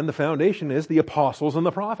on, the foundation is the apostles and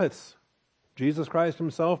the prophets. Jesus Christ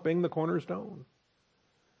himself being the cornerstone.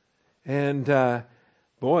 And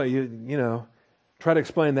boy, you know, try to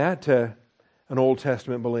explain that to an Old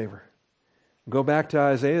Testament believer. Go back to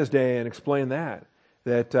Isaiah's day and explain that.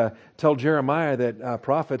 Tell Jeremiah that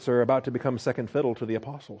prophets are about to become second fiddle to the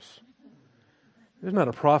apostles. There's not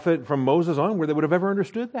a prophet from Moses onward that would have ever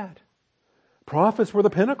understood that. Prophets were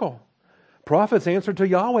the pinnacle. Prophets answered to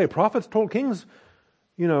Yahweh. Prophets told kings,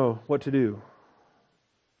 you know, what to do.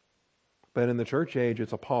 But in the church age,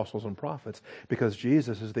 it's apostles and prophets, because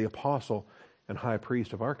Jesus is the apostle and high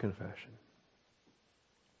priest of our confession.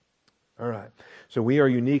 All right. So we are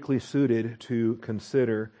uniquely suited to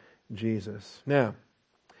consider Jesus. Now,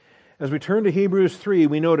 as we turn to Hebrews 3,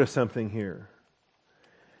 we notice something here.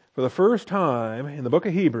 For the first time in the book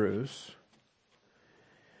of Hebrews,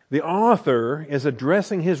 the author is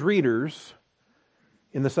addressing his readers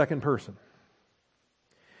in the second person.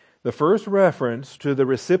 The first reference to the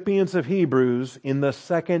recipients of Hebrews in the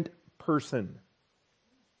second person.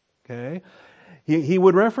 Okay? He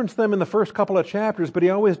would reference them in the first couple of chapters, but he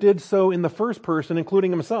always did so in the first person,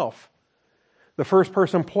 including himself. The first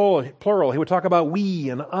person plural. He would talk about we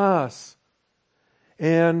and us.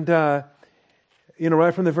 And,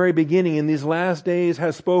 right from the very beginning, in these last days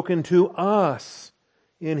has spoken to us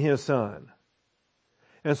in His Son.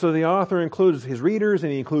 And so the author includes his readers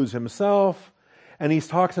and he includes himself, and he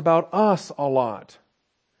talks about us a lot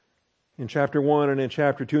in chapter 1 and in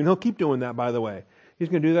chapter 2. And he'll keep doing that, by the way. He's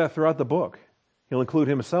going to do that throughout the book. He'll include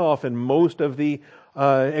himself in most of the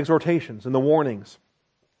exhortations and the warnings.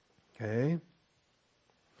 Okay?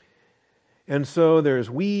 And so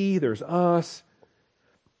there's we, there's us.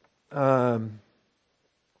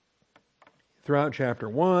 Throughout chapter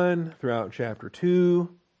 1, throughout chapter 2.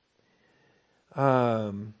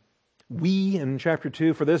 We, in chapter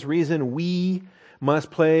 2, for this reason, we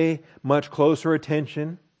must pay much closer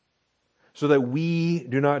attention so that we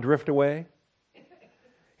do not drift away.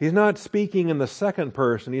 He's not speaking in the second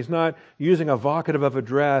person. He's not using a vocative of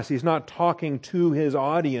address. He's not talking to his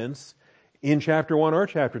audience in chapter 1 or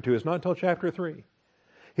chapter 2. It's not until chapter 3.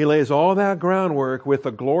 He lays all that groundwork with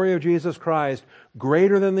the glory of Jesus Christ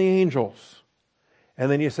greater than the angels. And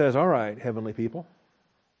then he says, all right, heavenly people.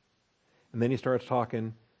 And then he starts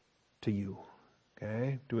talking to you,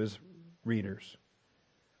 okay, to his readers.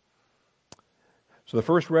 So the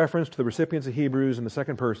first reference to the recipients of Hebrews in the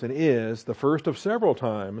second person is the first of several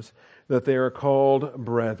times that they are called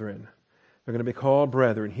brethren. They're going to be called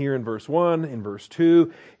brethren here in verse 1, in verse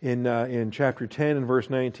 2, in chapter 10 and verse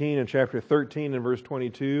 19, in chapter 13 and verse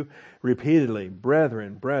 22, repeatedly,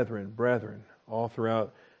 brethren, brethren, brethren, all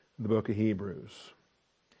throughout the book of Hebrews.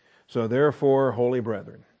 So therefore, holy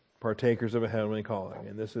brethren, partakers of a heavenly calling.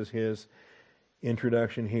 And this is his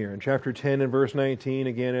introduction here. In chapter 10 and verse 19,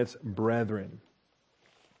 again, it's brethren.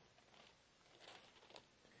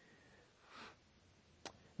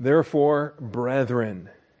 Therefore, brethren,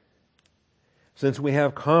 since we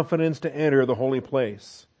have confidence to enter the holy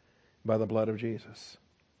place by the blood of Jesus.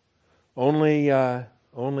 Only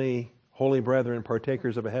holy brethren,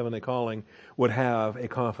 partakers of a heavenly calling, would have a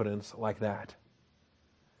confidence like that.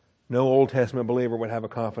 No Old Testament believer would have a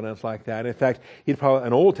confidence like that. In fact,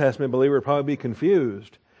 an Old Testament believer would probably be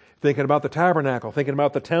confused, thinking about the tabernacle, thinking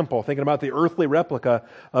about the temple, thinking about the earthly replica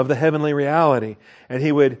of the heavenly reality. And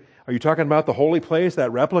he would, are you talking about the holy place,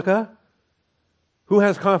 that replica? Who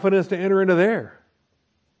has confidence to enter into there?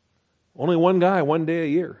 Only one guy, one day a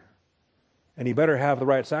year. And he better have the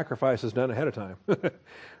right sacrifices done ahead of time.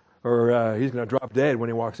 or he's going to drop dead when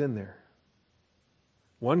he walks in there.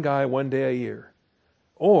 One guy, one day a year.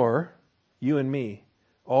 Or, you and me,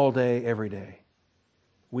 all day, every day.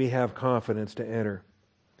 We have confidence to enter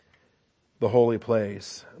the holy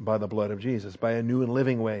place by the blood of Jesus, by a new and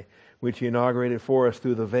living way, which He inaugurated for us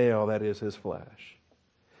through the veil that is His flesh.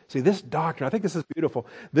 See, this doctrine, I think this is beautiful.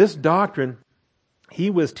 This doctrine,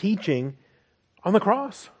 He was teaching on the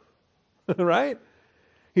cross, right?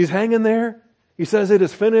 He's hanging there. He says it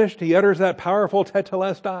is finished. He utters that powerful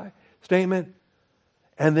tetelestai statement.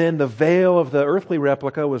 And then the veil of the earthly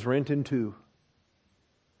replica was rent in two,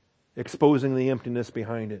 exposing the emptiness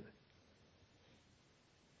behind it.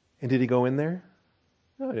 And did He go in there?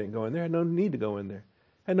 No, He didn't go in there. I had no need to go in there.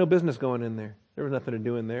 I had no business going in there. There was nothing to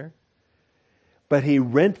do in there. But He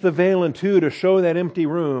rent the veil in two to show that empty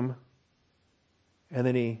room. And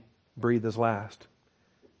then He breathed His last.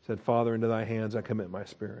 Said, Father, into Thy hands I commit my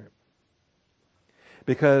spirit.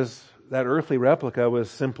 Because that earthly replica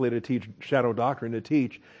was simply to teach shadow doctrine, to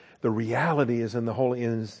teach. The reality is in the holy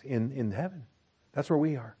in heaven. That's where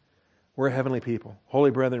we are. We're a heavenly people,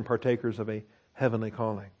 holy brethren, partakers of a heavenly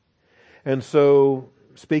calling. And so,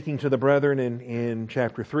 speaking to the brethren in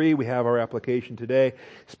chapter 3, we have our application today.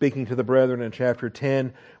 Speaking to the brethren in chapter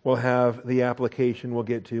 10, we'll have the application we'll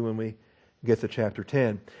get to when we get to chapter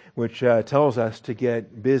 10, which tells us to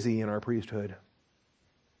get busy in our priesthood.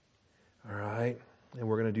 All right? And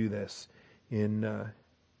we're going to do this in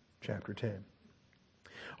chapter 10.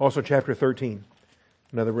 Also, chapter 13,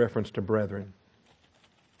 another reference to brethren.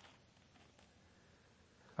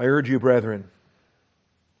 I urge you, brethren,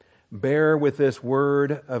 bear with this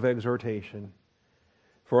word of exhortation,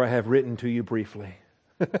 for I have written to you briefly.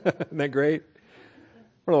 Isn't that great?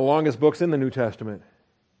 One of the longest books in the New Testament.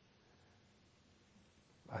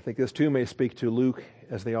 I think this too may speak to Luke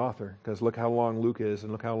as the author, because look how long Luke is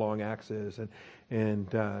and look how long Acts is. And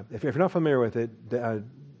if you're not familiar with it,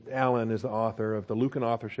 Allen is the author of the Lucan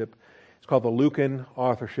authorship. It's called the Lucan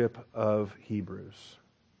Authorship of Hebrews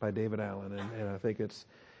by David Allen, and I think it's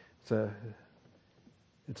a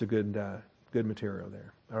good material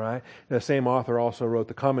there. All right. The same author also wrote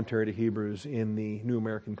the commentary to Hebrews in the New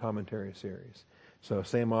American Commentary series. So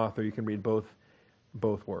same author, you can read both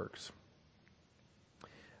works.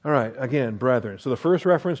 All right, again, brethren. So the first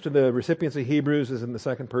reference to the recipients of Hebrews is in the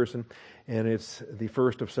second person, and it's the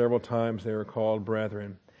first of several times they are called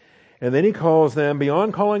brethren. And then he calls them,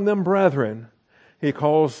 beyond calling them brethren, he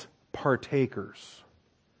calls partakers.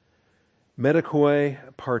 Medikoi,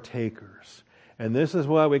 partakers. And this is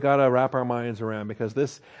what we got to wrap our minds around, because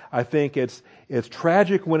this, I think it's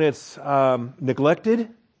tragic when it's neglected.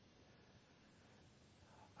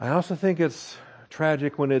 I also think it's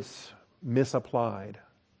tragic when it's misapplied.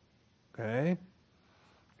 Okay?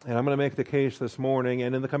 And I'm going to make the case this morning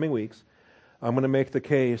and in the coming weeks, I'm going to make the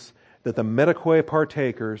case that the medikoi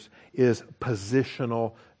partakers is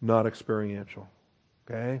positional, not experiential.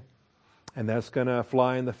 Okay? And that's going to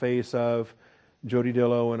fly in the face of Jody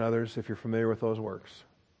Dillow and others, if you're familiar with those works.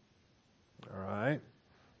 All right?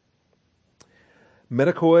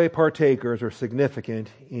 Medikoi partakers are significant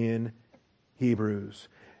in Hebrews.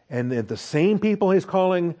 And that the same people he's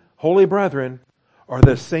calling holy brethren are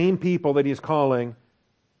the same people that he's calling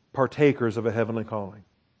partakers of a heavenly calling.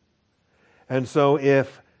 And so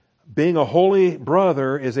if being a holy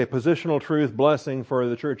brother is a positional truth blessing for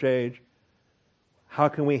the church age, how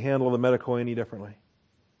can we handle the medikoi any differently?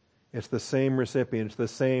 It's the same recipient. It's the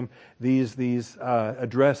same. These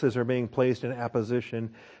addresses are being placed in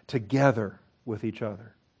apposition together with each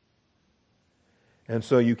other. And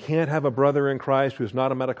so you can't have a brother in Christ who's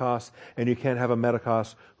not a medikos, and you can't have a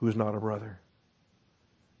medikos who's not a brother.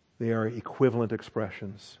 They are equivalent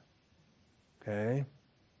expressions. Okay?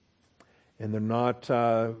 And they're not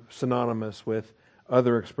synonymous with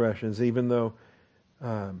other expressions, even though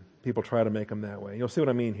people try to make them that way. You'll see what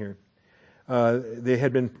I mean here. They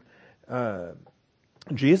had been...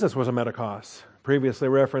 Jesus was a medikos, previously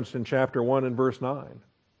referenced in chapter 1 and verse 9.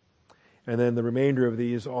 And then the remainder of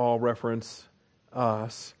these all reference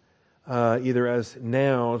us, either as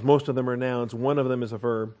nouns. Most of them are nouns. One of them is a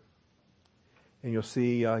verb. And you'll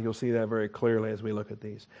see that very clearly as we look at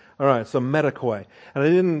these. All right, so medikoi. And I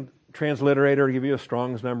didn't transliterate or give you a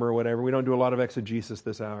Strong's number or whatever. We don't do a lot of exegesis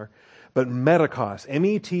this hour. But medikos,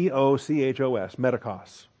 M-E-T-O-C-H-O-S,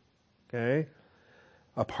 medikos. Okay?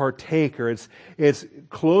 A partaker. It's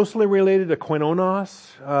closely related to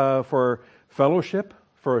koinonos for fellowship,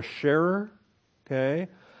 for a sharer. Okay?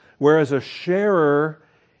 Whereas a sharer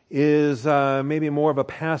is maybe more of a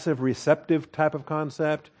passive receptive type of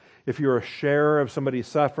concept. If you're a sharer of somebody's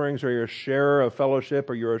sufferings, or you're a sharer of fellowship,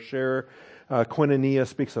 or you're a sharer, koinonia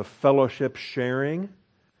speaks of fellowship sharing,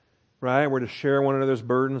 right? We're to share one another's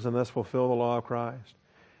burdens and thus fulfill the law of Christ.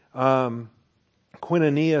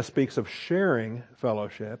 Koinonia speaks of sharing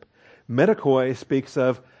fellowship. Medikoi speaks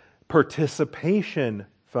of participation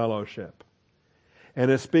fellowship.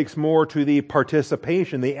 And it speaks more to the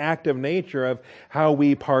participation, the active nature of how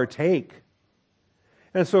we partake.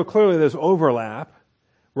 And so clearly there's overlap.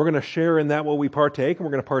 We're going to share in that what we partake, and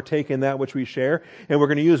we're going to partake in that which we share, and we're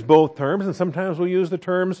going to use both terms, and sometimes we'll use the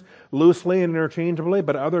terms loosely and interchangeably,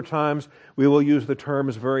 but other times we will use the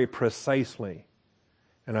terms very precisely.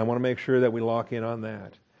 And I want to make sure that we lock in on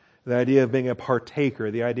that. The idea of being a partaker,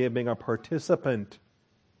 the idea of being a participant.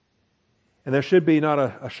 And there should be not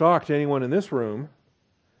a shock to anyone in this room,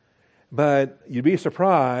 but you'd be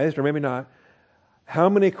surprised, or maybe not, how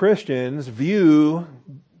many Christians view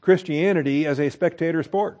Christianity as a spectator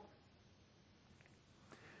sport.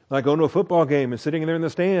 Like going to a football game and sitting there in the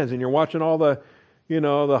stands and you're watching all the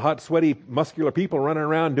the hot, sweaty, muscular people running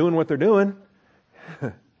around doing what they're doing.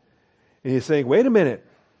 And he's saying, wait a minute.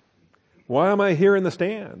 Why am I here in the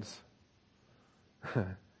stands?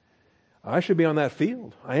 I should be on that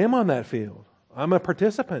field. I am on that field. I'm a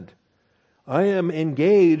participant. I am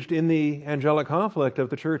engaged in the angelic conflict of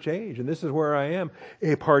the church age. And this is where I am,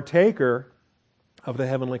 a partaker of the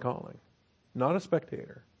heavenly calling, not a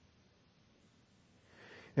spectator.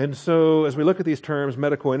 And so as we look at these terms,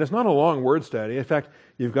 medikoi, and it's not a long word study. In fact,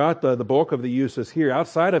 you've got the bulk of the uses here.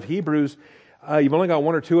 Outside of Hebrews, you've only got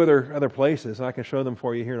one or two other places, and I can show them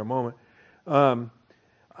for you here in a moment.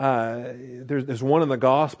 There's one in the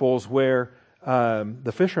Gospels where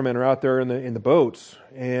the fishermen are out there in the boats,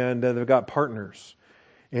 and they've got partners.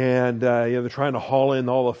 And they're trying to haul in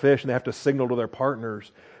all the fish, and they have to signal to their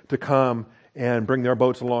partners to come and bring their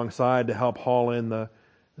boats alongside to help haul in the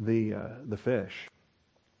fish.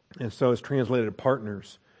 And so it's translated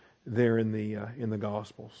partners there in the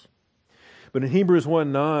Gospels. But in Hebrews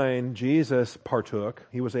 1:9, Jesus partook.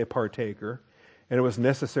 He was a partaker, and it was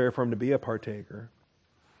necessary for him to be a partaker.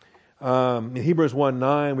 In Hebrews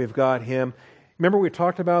 1:9, we've got him. Remember we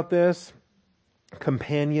talked about this?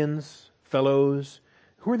 Companions, fellows.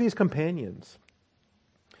 Who are these companions?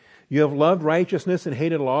 You have loved righteousness and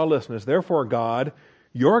hated lawlessness. Therefore God,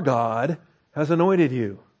 your God, has anointed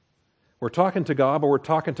you. We're talking to God, but we're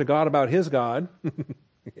talking to God about His God.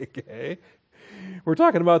 Okay. We're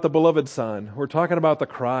talking about the beloved Son. We're talking about the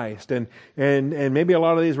Christ. And maybe a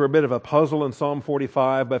lot of these were a bit of a puzzle in Psalm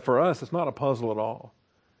 45, but for us, it's not a puzzle at all.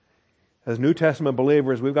 As New Testament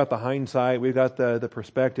believers, we've got the hindsight, we've got the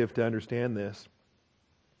perspective to understand this.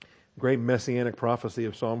 Great messianic prophecy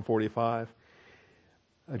of Psalm 45.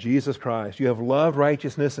 Jesus Christ, you have loved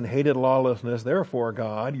righteousness and hated lawlessness. Therefore,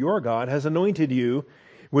 God, your God, has anointed you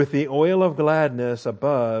with the oil of gladness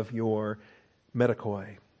above your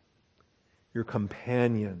medikoi, your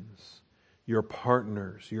companions, your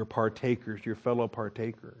partners, your partakers, your fellow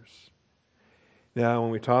partakers. Now,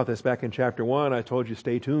 when we taught this back in chapter 1, I told you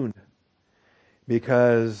stay tuned.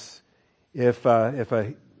 Because if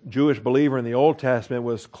a Jewish believer in the Old Testament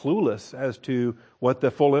was clueless as to what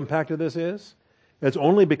the full impact of this is, it's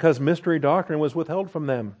only because mystery doctrine was withheld from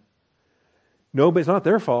them. No, but it's not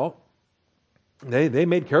their fault. They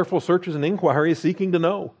made careful searches and inquiries seeking to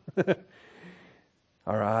know.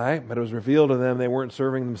 All right, but it was revealed to them they weren't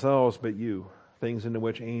serving themselves but you, things into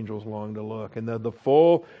which angels long to look. And the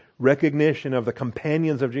full recognition of the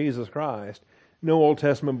companions of Jesus Christ, no Old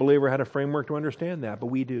Testament believer had a framework to understand that, but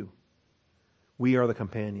we do. We are the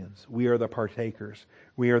companions. We are the partakers.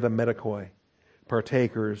 We are the medikoi,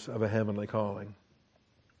 partakers of a heavenly calling.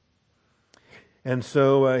 And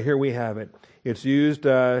so here we have it. It's used,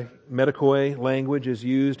 medikoi language is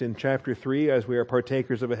used in chapter 3 as we are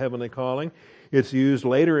partakers of a heavenly calling. It's used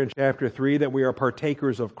later in chapter 3 that we are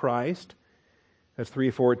partakers of Christ. That's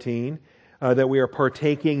 3:14. That we are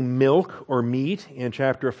partaking milk or meat in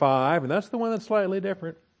chapter 5, and that's the one that's slightly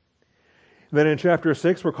different. Then in chapter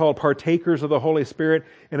 6, we're called partakers of the Holy Spirit,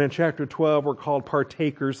 and in chapter 12, we're called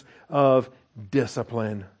partakers of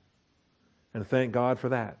discipline. And thank God for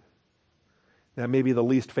that. That may be the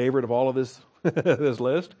least favorite of all of this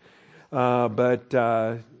list, but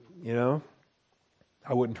I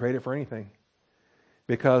wouldn't trade it for anything.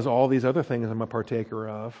 Because all these other things I'm a partaker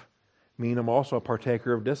of mean I'm also a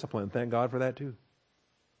partaker of discipline. Thank God for that too.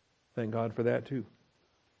 Thank God for that too.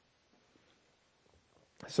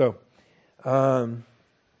 So,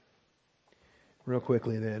 real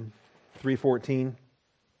quickly then, 3:14.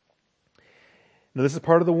 Now this is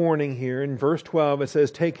part of the warning here. In verse 12 it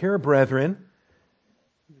says, "Take care, brethren."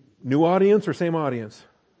 New audience or same audience?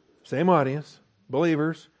 Same audience.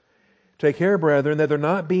 Believers. "Take care, brethren, that there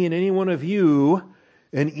not be in any one of you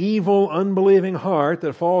an evil, unbelieving heart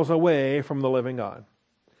that falls away from the living God."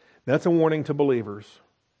 That's a warning to believers.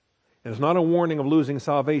 And it's not a warning of losing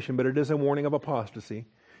salvation, but it is a warning of apostasy.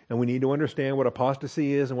 And we need to understand what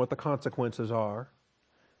apostasy is and what the consequences are.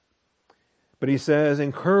 But he says,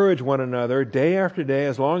 "Encourage one another day after day,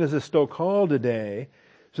 as long as it's still called a day,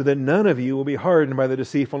 so that none of you will be hardened by the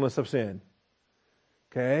deceitfulness of sin."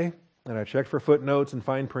 Okay? And I checked for footnotes and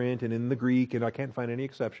fine print and in the Greek, and I can't find any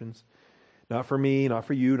exceptions. Not for me, not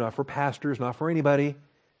for you, not for pastors, not for anybody.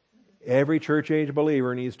 Every church age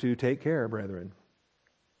believer needs to take care, brethren,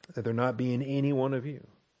 that there not be in any one of you.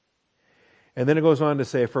 And then it goes on to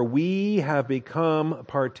say, "For we have become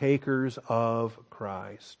partakers of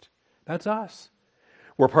Christ." That's us.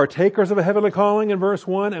 We're partakers of a heavenly calling in verse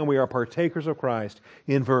 1, and we are partakers of Christ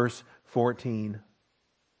in verse 14.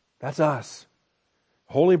 That's us.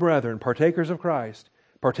 Holy brethren, partakers of Christ,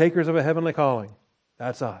 partakers of a heavenly calling.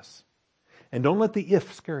 That's us. And don't let the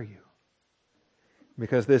 "if" scare you.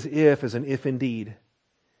 Because this if is an if indeed.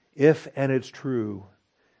 If and it's true.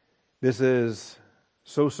 This is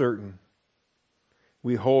so certain.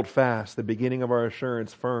 We hold fast the beginning of our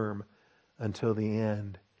assurance firm until the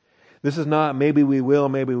end. This is not maybe we will,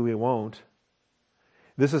 maybe we won't.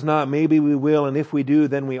 This is not maybe we will, and if we do,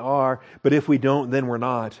 then we are, but if we don't, then we're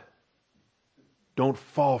not. Don't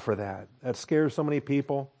fall for that. That scares so many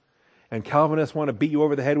people. And Calvinists want to beat you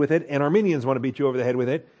over the head with it, and Arminians want to beat you over the head with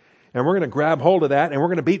it. And we're going to grab hold of that, and we're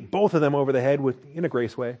going to beat both of them over the head in a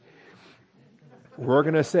grace way. We're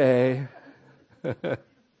going to say,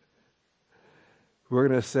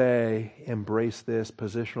 embrace this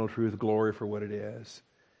positional truth glory for what it is.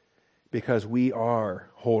 Because we are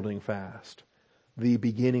holding fast the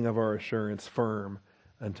beginning of our assurance firm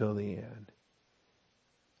until the end.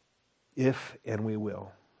 If and we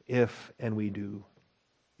will. If and we do.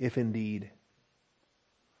 If indeed.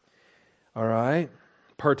 All right.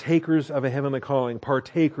 Partakers of a heavenly calling.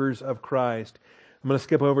 Partakers of Christ. I'm going to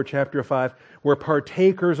skip over chapter 5. We're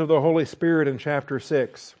partakers of the Holy Spirit in chapter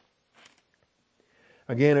 6.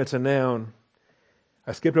 Again, it's a noun.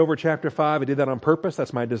 I skipped over chapter 5. I did that on purpose.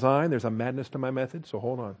 That's my design. There's a madness to my method, so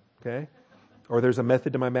hold on. Okay? Or there's a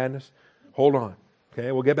method to my madness. Hold on.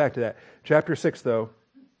 Okay? We'll get back to that. Chapter 6, though.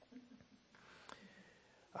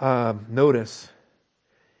 Notice,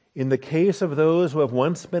 in the case of those who have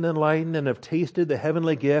once been enlightened and have tasted the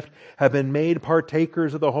heavenly gift, have been made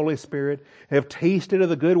partakers of the Holy Spirit, have tasted of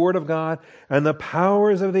the good word of God and the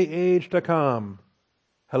powers of the age to come.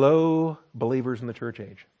 Hello, believers in the church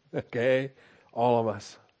age. Okay? All of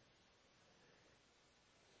us.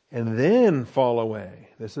 And then fall away.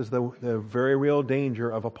 This is the very real danger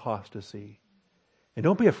of apostasy. And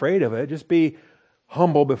don't be afraid of it. Just be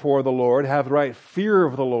humble before the Lord. Have the right fear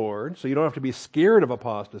of the Lord. So you don't have to be scared of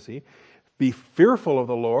apostasy. Be fearful of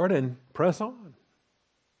the Lord and press on.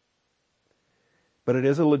 But it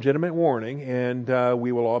is a legitimate warning, and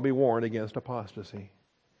we will all be warned against apostasy.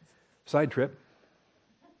 Side trip.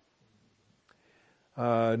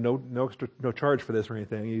 No charge for this or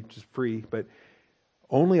anything. It's just free. But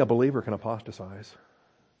only a believer can apostatize.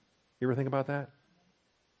 You ever think about that?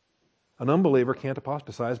 An unbeliever can't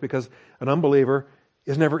apostatize because an unbeliever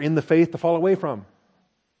is never in the faith to fall away from.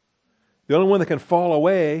 The only one that can fall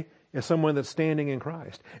away is someone that's standing in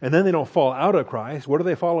Christ. And then they don't fall out of Christ. What do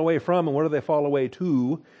they fall away from and what do they fall away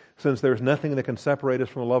to, since there's nothing that can separate us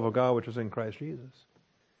from the love of God which is in Christ Jesus?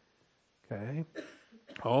 Okay?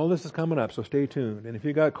 All this is coming up, so stay tuned. And if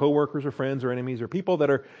you've got coworkers or friends or enemies or people that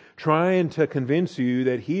are trying to convince you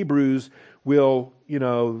that Hebrews will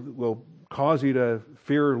cause you to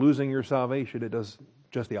fear losing your salvation, it does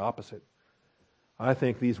just the opposite. I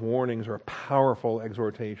think these warnings are powerful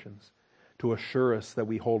exhortations to assure us that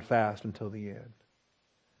we hold fast until the end.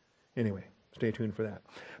 Anyway, stay tuned for that.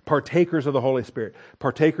 Partakers of the Holy Spirit.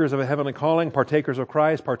 Partakers of a heavenly calling. Partakers of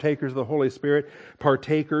Christ. Partakers of the Holy Spirit.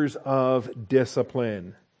 Partakers of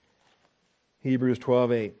discipline. Hebrews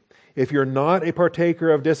 12:8. If you're not a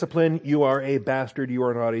partaker of discipline, you are a bastard. You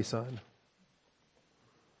are not a son.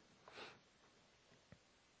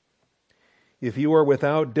 If you are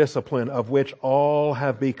without discipline, of which all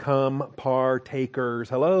have become partakers.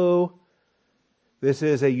 Hello? This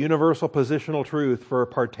is a universal positional truth for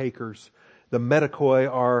partakers. The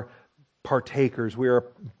medikoi are partakers. We are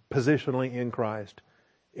positionally in Christ.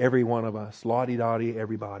 Every one of us. Lottie-dottie,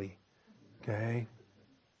 everybody. Okay?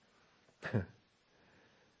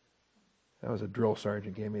 That was a drill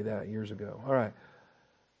sergeant gave me that years ago. All right.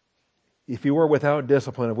 If you are without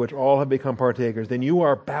discipline, of which all have become partakers, then you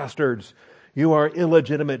are bastards. You are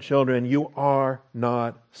illegitimate children. You are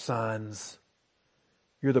not sons.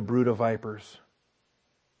 You're the brood of vipers.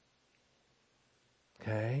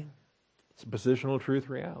 Okay? It's a positional truth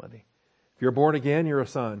reality. If you're born again, you're a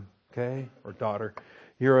son, okay? Or daughter.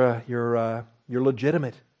 You're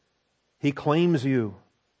legitimate. He claims you.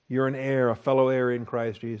 You're an heir, a fellow heir in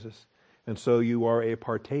Christ Jesus. And so you are a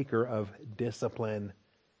partaker of discipline.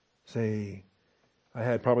 Say, I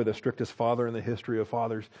had probably the strictest father in the history of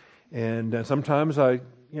fathers. And sometimes I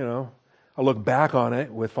look back on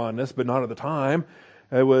it with fondness, but not at the time.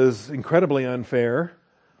 It was incredibly unfair.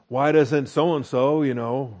 Why doesn't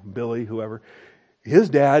so-and-so, Billy, whoever, his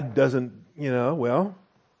dad doesn't, well,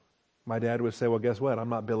 my dad would say, well, guess what? I'm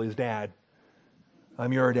not Billy's dad.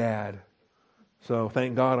 I'm your dad. So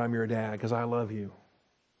thank God I'm your dad because I love you.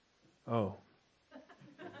 Oh.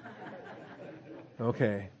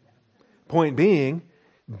 Okay. Point being,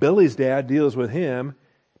 Billy's dad deals with him.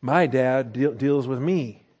 My dad deals with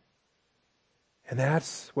me. And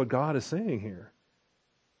that's what God is saying here.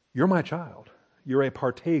 You're my child. You're a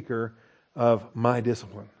partaker of my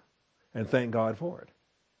discipline. And thank God for it.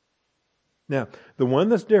 Now, the one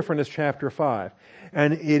that's different is chapter 5.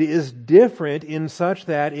 And it is different in such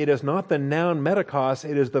that it is not the noun metakos,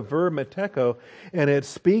 it is the verb meteko, and it's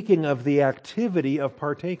speaking of the activity of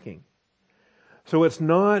partaking. So it's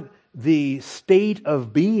not the state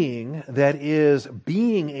of being that is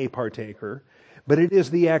being a partaker, but it is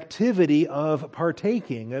the activity of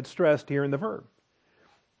partaking that's stressed here in the verb.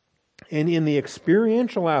 And in the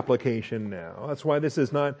experiential application now, that's why this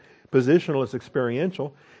is not positional, it's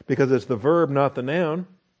experiential, because it's the verb, not the noun.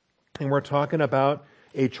 And we're talking about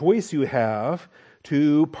a choice you have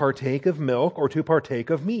to partake of milk or to partake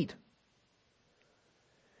of meat.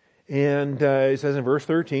 And it says in verse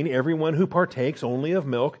 13, everyone who partakes only of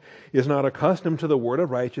milk is not accustomed to the word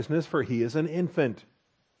of righteousness, for he is an infant.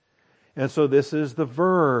 And so this is the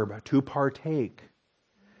verb, to partake.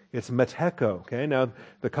 It's meteko. Okay, now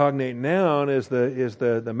the cognate noun is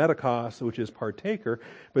the metakos, which is partaker,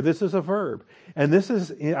 but this is a verb. And this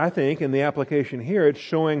is, I think, in the application here, it's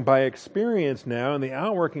showing by experience now in the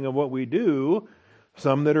outworking of what we do,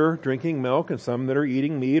 some that are drinking milk and some that are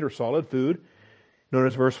eating meat or solid food.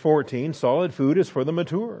 Notice verse 14, solid food is for the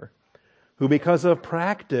mature, who because of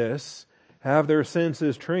practice have their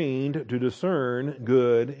senses trained to discern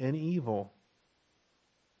good and evil.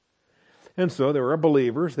 And so there are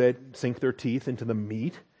believers that sink their teeth into the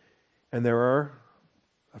meat, and there are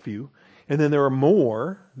a few, and then there are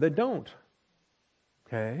more that don't.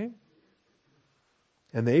 Okay?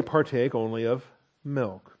 And they partake only of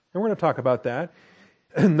milk. And we're going to talk about that.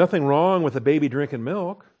 Nothing wrong with a baby drinking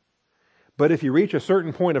milk, but if you reach a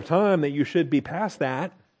certain point of time that you should be past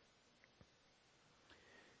that,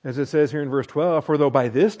 as it says here in verse 12, for though by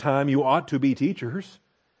this time you ought to be teachers,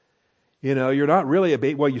 you know, you're not really a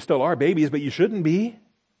baby. Well, you still are babies, but you shouldn't be.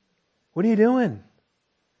 What are you doing?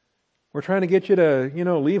 We're trying to get you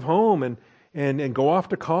to, leave home and go off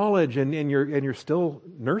to college, and you're still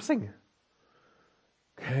nursing.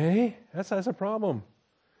 Okay, that's a problem.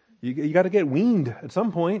 You got to get weaned at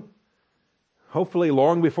some point. Hopefully,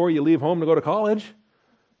 long before you leave home to go to college.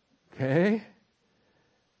 Okay.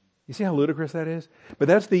 You see how ludicrous that is? But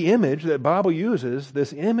that's the image that Bible uses,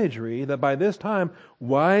 this imagery that by this time,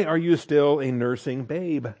 why are you still a nursing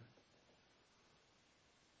babe?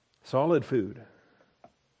 Solid food.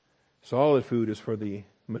 Solid food is for the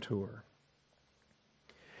mature.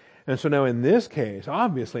 And so now in this case,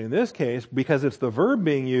 obviously in this case, because it's the verb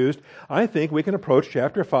being used, I think we can approach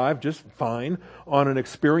chapter 5 just fine on an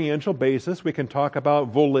experiential basis. We can talk about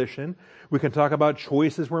volition. We can talk about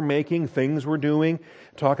choices we're making, things we're doing,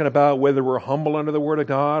 talking about whether we're humble under the Word of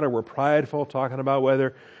God or we're prideful, talking about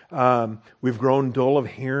whether we've grown dull of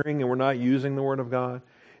hearing and we're not using the Word of God.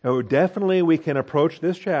 And definitely we can approach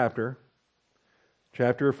this chapter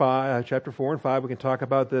 4 and 5, we can talk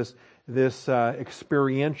about this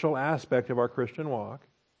experiential aspect of our Christian walk.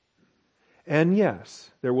 And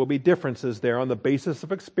yes, there will be differences there on the basis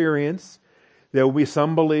of experience. There will be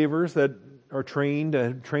some believers that are trained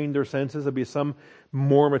their senses. There'll be some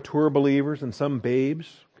more mature believers and some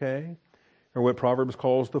babes, okay? Or what Proverbs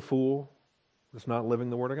calls the fool that's not living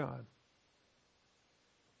the Word of God.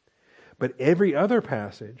 But every other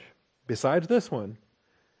passage, besides this one,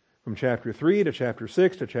 from chapter 3 to chapter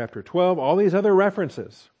 6 to chapter 12, all these other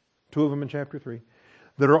references, 2 of them in chapter 3,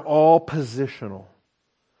 that are all positional.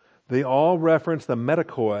 They all reference the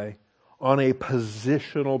metakoi on a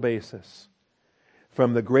positional basis.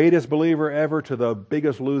 From the greatest believer ever to the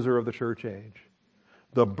biggest loser of the church age.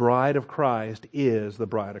 The bride of Christ is the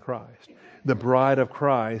bride of Christ. The bride of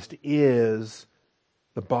Christ is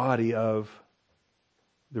the body of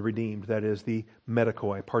the redeemed, that is the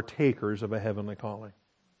metakoi, partakers of a heavenly calling.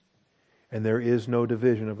 And there is no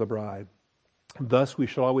division of the bride. Thus we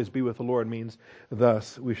shall always be with the Lord means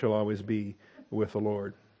thus we shall always be with the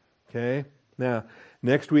Lord. Okay? Now,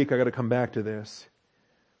 next week I got to come back to this.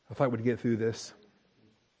 I thought we'd get through this.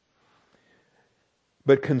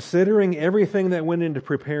 But considering everything that went into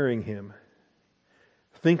preparing him,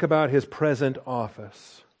 think about his present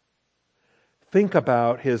office. Think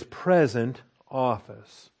about his present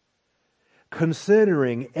office.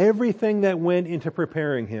 Considering everything that went into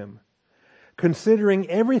preparing him, considering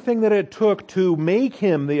everything that it took to make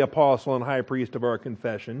him the apostle and high priest of our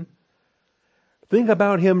confession, think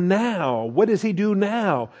about him now. What does he do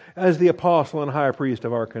now as the apostle and high priest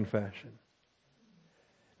of our confession?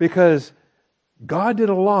 Because God did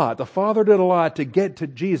a lot, the Father did a lot to get to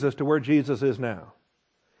Jesus to where Jesus is now.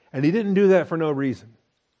 And He didn't do that for no reason.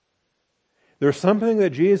 There's something that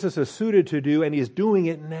Jesus is suited to do, and He's doing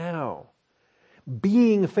it now.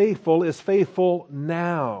 Being faithful is faithful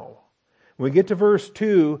now. When we get to verse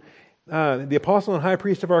 2, the apostle and high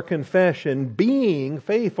priest of our confession, being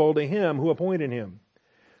faithful to Him who appointed Him.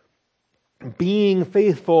 being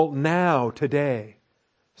faithful now, today,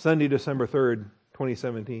 Sunday, December 3rd,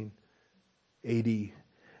 2017 AD.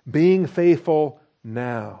 Being faithful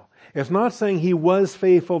now. It's not saying he was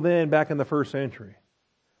faithful then back in the first century.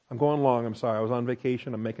 I'm going long, I'm sorry. I was on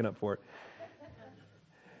vacation, I'm making up for it.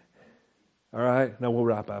 All right, now we'll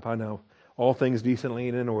wrap up. I know. All things decently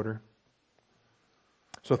and in order.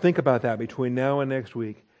 So think about that between now and next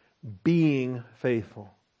week. Being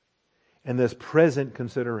faithful. And this present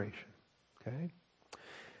consideration. Okay?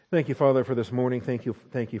 Thank you, Father, for this morning. Thank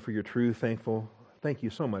you for your truth. Thank you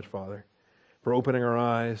so much, Father, for opening our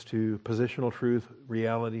eyes to positional truth,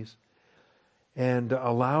 realities, and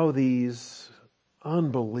allow these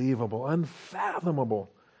unbelievable,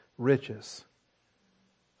 unfathomable riches.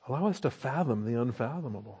 Allow us to fathom the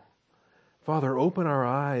unfathomable. Father, open our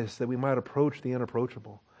eyes that we might approach the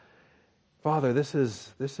unapproachable. Father, this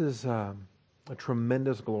is a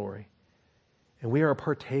tremendous glory. And we are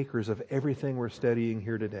partakers of everything we're studying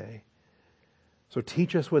here today. So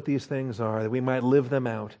teach us what these things are, that we might live them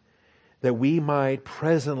out, that we might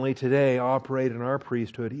presently today operate in our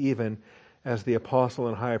priesthood even as the apostle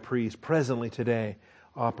and high priest presently today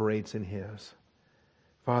operates in his.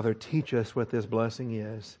 Father, teach us what this blessing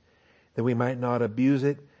is, that we might not abuse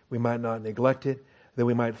it, we might not neglect it, that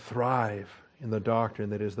we might thrive in the doctrine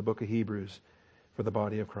that is the book of Hebrews for the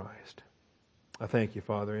body of Christ. I thank you,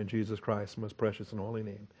 Father, in Jesus Christ's most precious and holy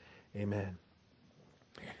name. Amen.